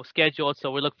guests scheduled,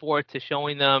 so we look forward to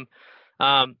showing them.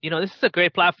 This is a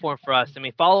great platform for us. I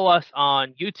mean, follow us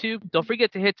on YouTube. Don't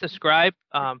forget to hit subscribe.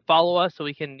 Follow us so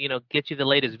we can get you the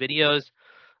latest videos.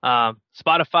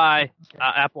 Spotify,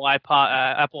 Apple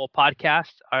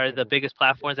Podcasts are the biggest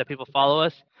platforms that people follow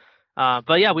us.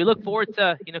 But yeah, we look forward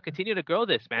to continue to grow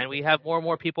this, man. We have more and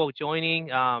more people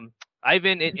joining.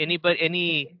 Ivan,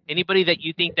 anybody that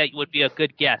you think that would be a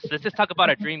good guest? Let's just talk about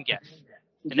our dream guest.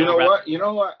 You know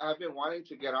what? I've been wanting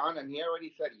to get on, and he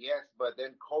already said yes, but then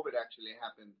COVID actually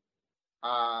happened.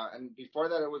 And before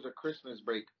that, it was a Christmas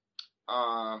break.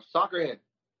 Soccerhead.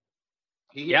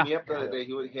 He hit me up the other day.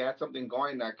 He had something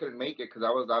going. I couldn't make it because I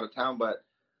was out of town, but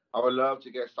I would love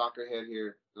to get Soccerhead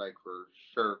here, like for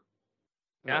sure.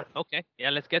 Yeah. Okay. Yeah.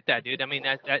 Let's get that, dude. I mean,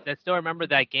 I still remember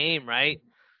that game, right?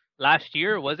 Last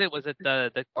year, was it? Was it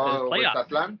the playoffs? With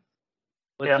Atlan?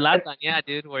 With Zlatan, yeah,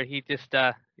 dude. Where he just,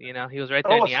 he was right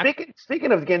there. Oh,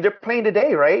 speaking of the game, they're playing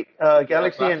today, right?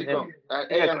 Galaxy and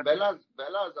Vela's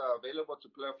available to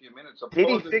play a few minutes. So did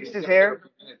he fix his hair?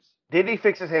 Did he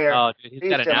fix his hair? Oh, dude, he's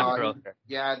got an afro.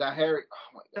 Yeah, that hair.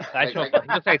 Oh my Sideshow,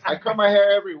 God. I cut my hair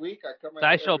every week.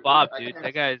 Sideshow Bob, dude.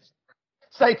 That guy's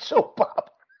Sideshow Bob.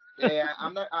 Yeah,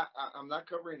 I'm not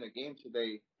covering the game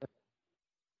today.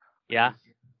 Yeah,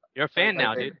 you're a fan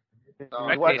now, dude.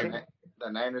 The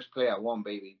Niners play at 1,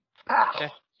 baby. Okay.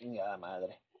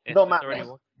 Mames. No That's already Mames.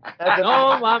 one.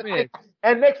 No Mames.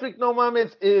 And next week, no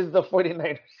Mames is the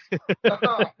 49ers. Hey,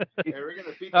 we're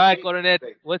gonna beat the All right, Patriots Coronel.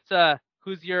 today. What's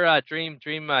who's your dream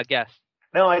guest?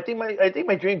 No, I think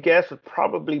my dream guest would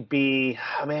probably be,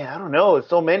 man, I don't know, it's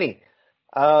so many.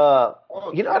 I'd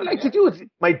like to do is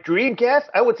my dream guest.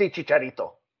 I would say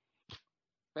Chicharito,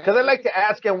 because I like to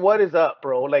ask him what is up,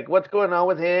 bro. Like what's going on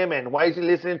with him, and why is he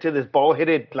listening to this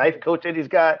bald-headed life coach that he's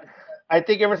got? I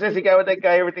think ever since he got with that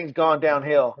guy, everything's gone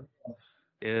downhill.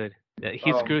 Dude,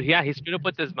 he screwed up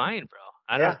with his mind, bro.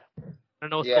 I don't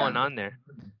know what's going on there.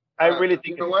 I really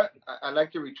think. You know what? I'd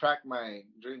like to retract my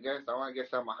dream guest. I want to get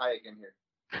Salma Hayek in here.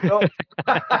 No.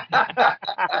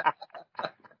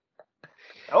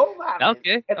 Oh, man.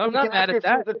 Okay. I'm not mad at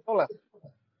that.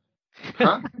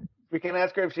 Huh? We can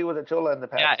ask her if she was a Chola in the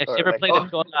past. Yeah, if she ever played a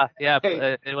Chola. Yeah,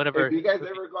 Hey, whatever. If you guys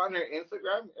ever go on her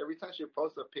Instagram, every time she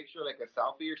posts a picture, like a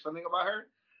selfie or something about her,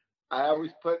 I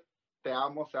always put Te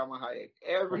amo Salma Hayek.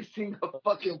 Every single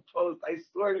fucking post. I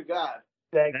swear to God.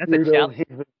 That's a challenge.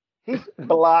 He's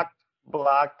blocked.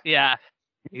 Yeah.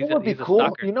 You know what would be cool?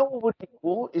 stalker. You know what would be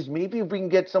cool is maybe we can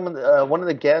get some of the, one of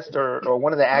the guests or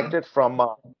one of the actors from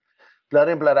Blood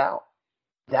In, Blood Out.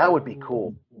 That would be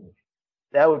cool.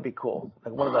 Like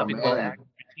one of the actors.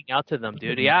 Reaching out to them,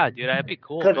 dude. Yeah, dude, that'd be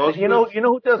cool. Because you know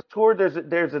who does tour? There's a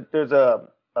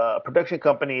production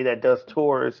company that does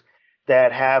tours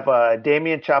that have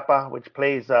Damien Chapa, which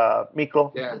plays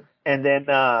Miklo. Yeah. And then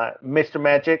Mr.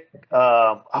 Magic.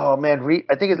 I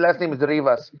think his last name is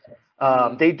Rivas.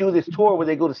 They do this tour where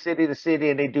they go to city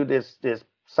and they do this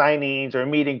signings or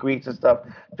meet and greets and stuff.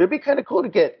 So it'd be kind of cool to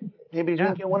get we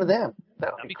can get one of them.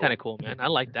 That'd be kind of cool, man. I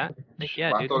like that.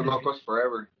 Yeah, dude. Vatos Locos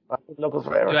forever. Locals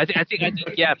forever. Dude, I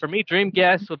think, yeah. For me, dream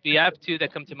guests would be. I have two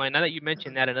that come to mind. Now that you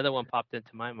mentioned that, another one popped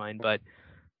into my mind, but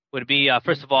would be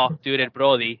first of all, dude, and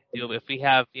Brody. Dude, if we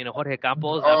have Jorge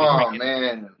Campos,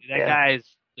 man, that guy's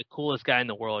the coolest guy in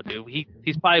the world, dude.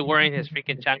 He's probably wearing his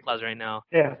freaking chanclas right now.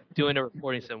 Yeah. Doing a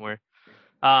recording somewhere.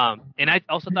 And I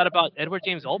also thought about Edward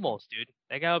James Olmos, dude.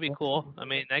 That guy would be cool. I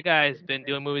mean, that guy's been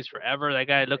doing movies forever. That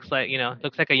guy looks like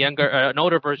an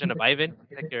older version of Ivan.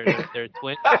 Like they're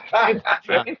twins.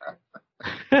 That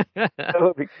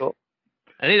would be cool.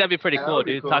 I think that'd be pretty cool,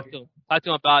 dude. Cool. Talk to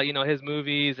him about his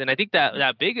movies, and I think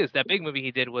that big movie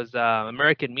he did was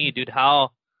American Me, dude.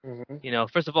 How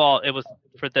first of all, it was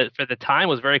for the time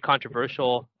was very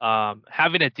controversial.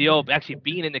 Having a deal, actually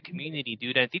being in the community,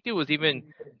 dude. And I think there was even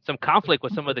some conflict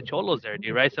with some of the cholos there,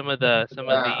 dude. Right? Honestly,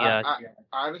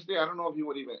 I don't know if he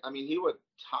would even. I mean, he would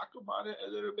talk about it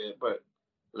a little bit, but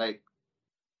like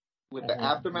with the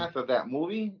aftermath of that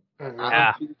movie, I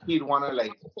don't think he'd want to bring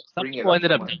it up. Some people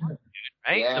ended up,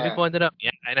 right? Yeah. Some people ended up,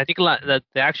 and I think the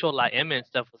actual La M and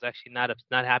stuff was actually not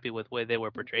happy with the way they were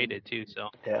portrayed too.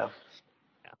 So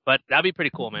but that'd be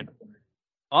pretty cool, man.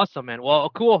 Awesome, man.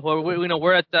 Well, cool. Well,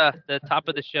 we're at the top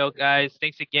of the show, guys.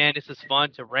 Thanks again. This is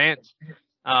fun to rant.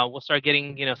 We'll start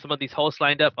getting some of these hosts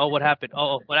lined up. Oh, what happened?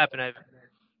 What happened, Ivan?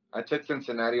 I took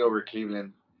Cincinnati over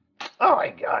Cleveland. Oh my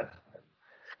God.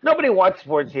 Nobody watches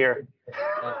sports here.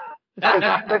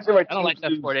 I don't like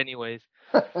that sport anyways.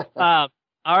 All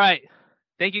right.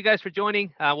 Thank you guys for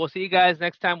joining. We'll see you guys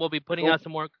next time. We'll be putting out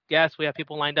some more guests. We have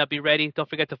people lined up. Be ready. Don't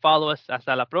forget to follow us.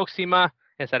 Hasta la próxima.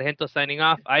 El Sargento signing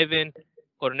off. Ivan,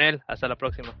 Coronel. Hasta la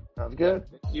próxima. Sounds good.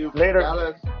 Thank you. Later.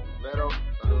 Dallas, Vero,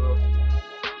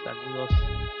 saludos.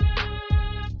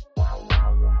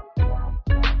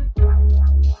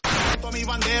 Mi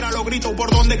bandera lo grito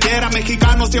por donde quiera,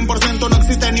 mexicano 100% no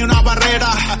existe ni una barrera,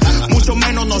 mucho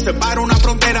menos nos separa una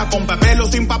frontera, con papel o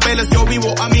sin papeles yo vivo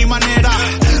a mi manera,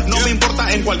 no me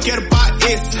importa en cualquier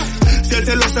país, si el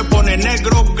cielo se pone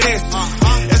negro gris,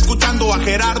 escuchando a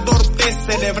Gerardo Ortiz,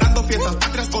 celebrando fiestas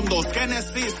patrias con 2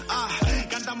 Genesis,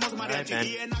 cantamos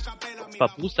mariachi en acapela.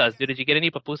 Papusas, dude, did you get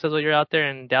any papusas while you're out there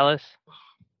in Dallas?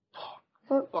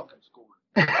 Fucking school.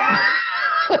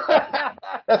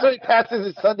 That's what he passes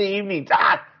his Sunday evenings.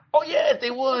 Oh yes,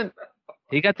 they won.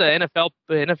 He got the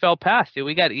NFL pass,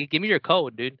 dude. Give me your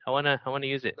code, dude. I wanna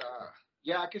use it.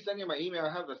 Yeah, I can send you my email.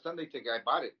 I have the Sunday ticket. I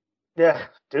bought it. Yeah,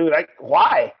 dude.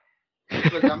 Why?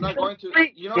 Look, I'm not going to.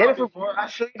 I'll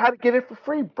show you how to get it for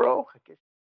free, bro.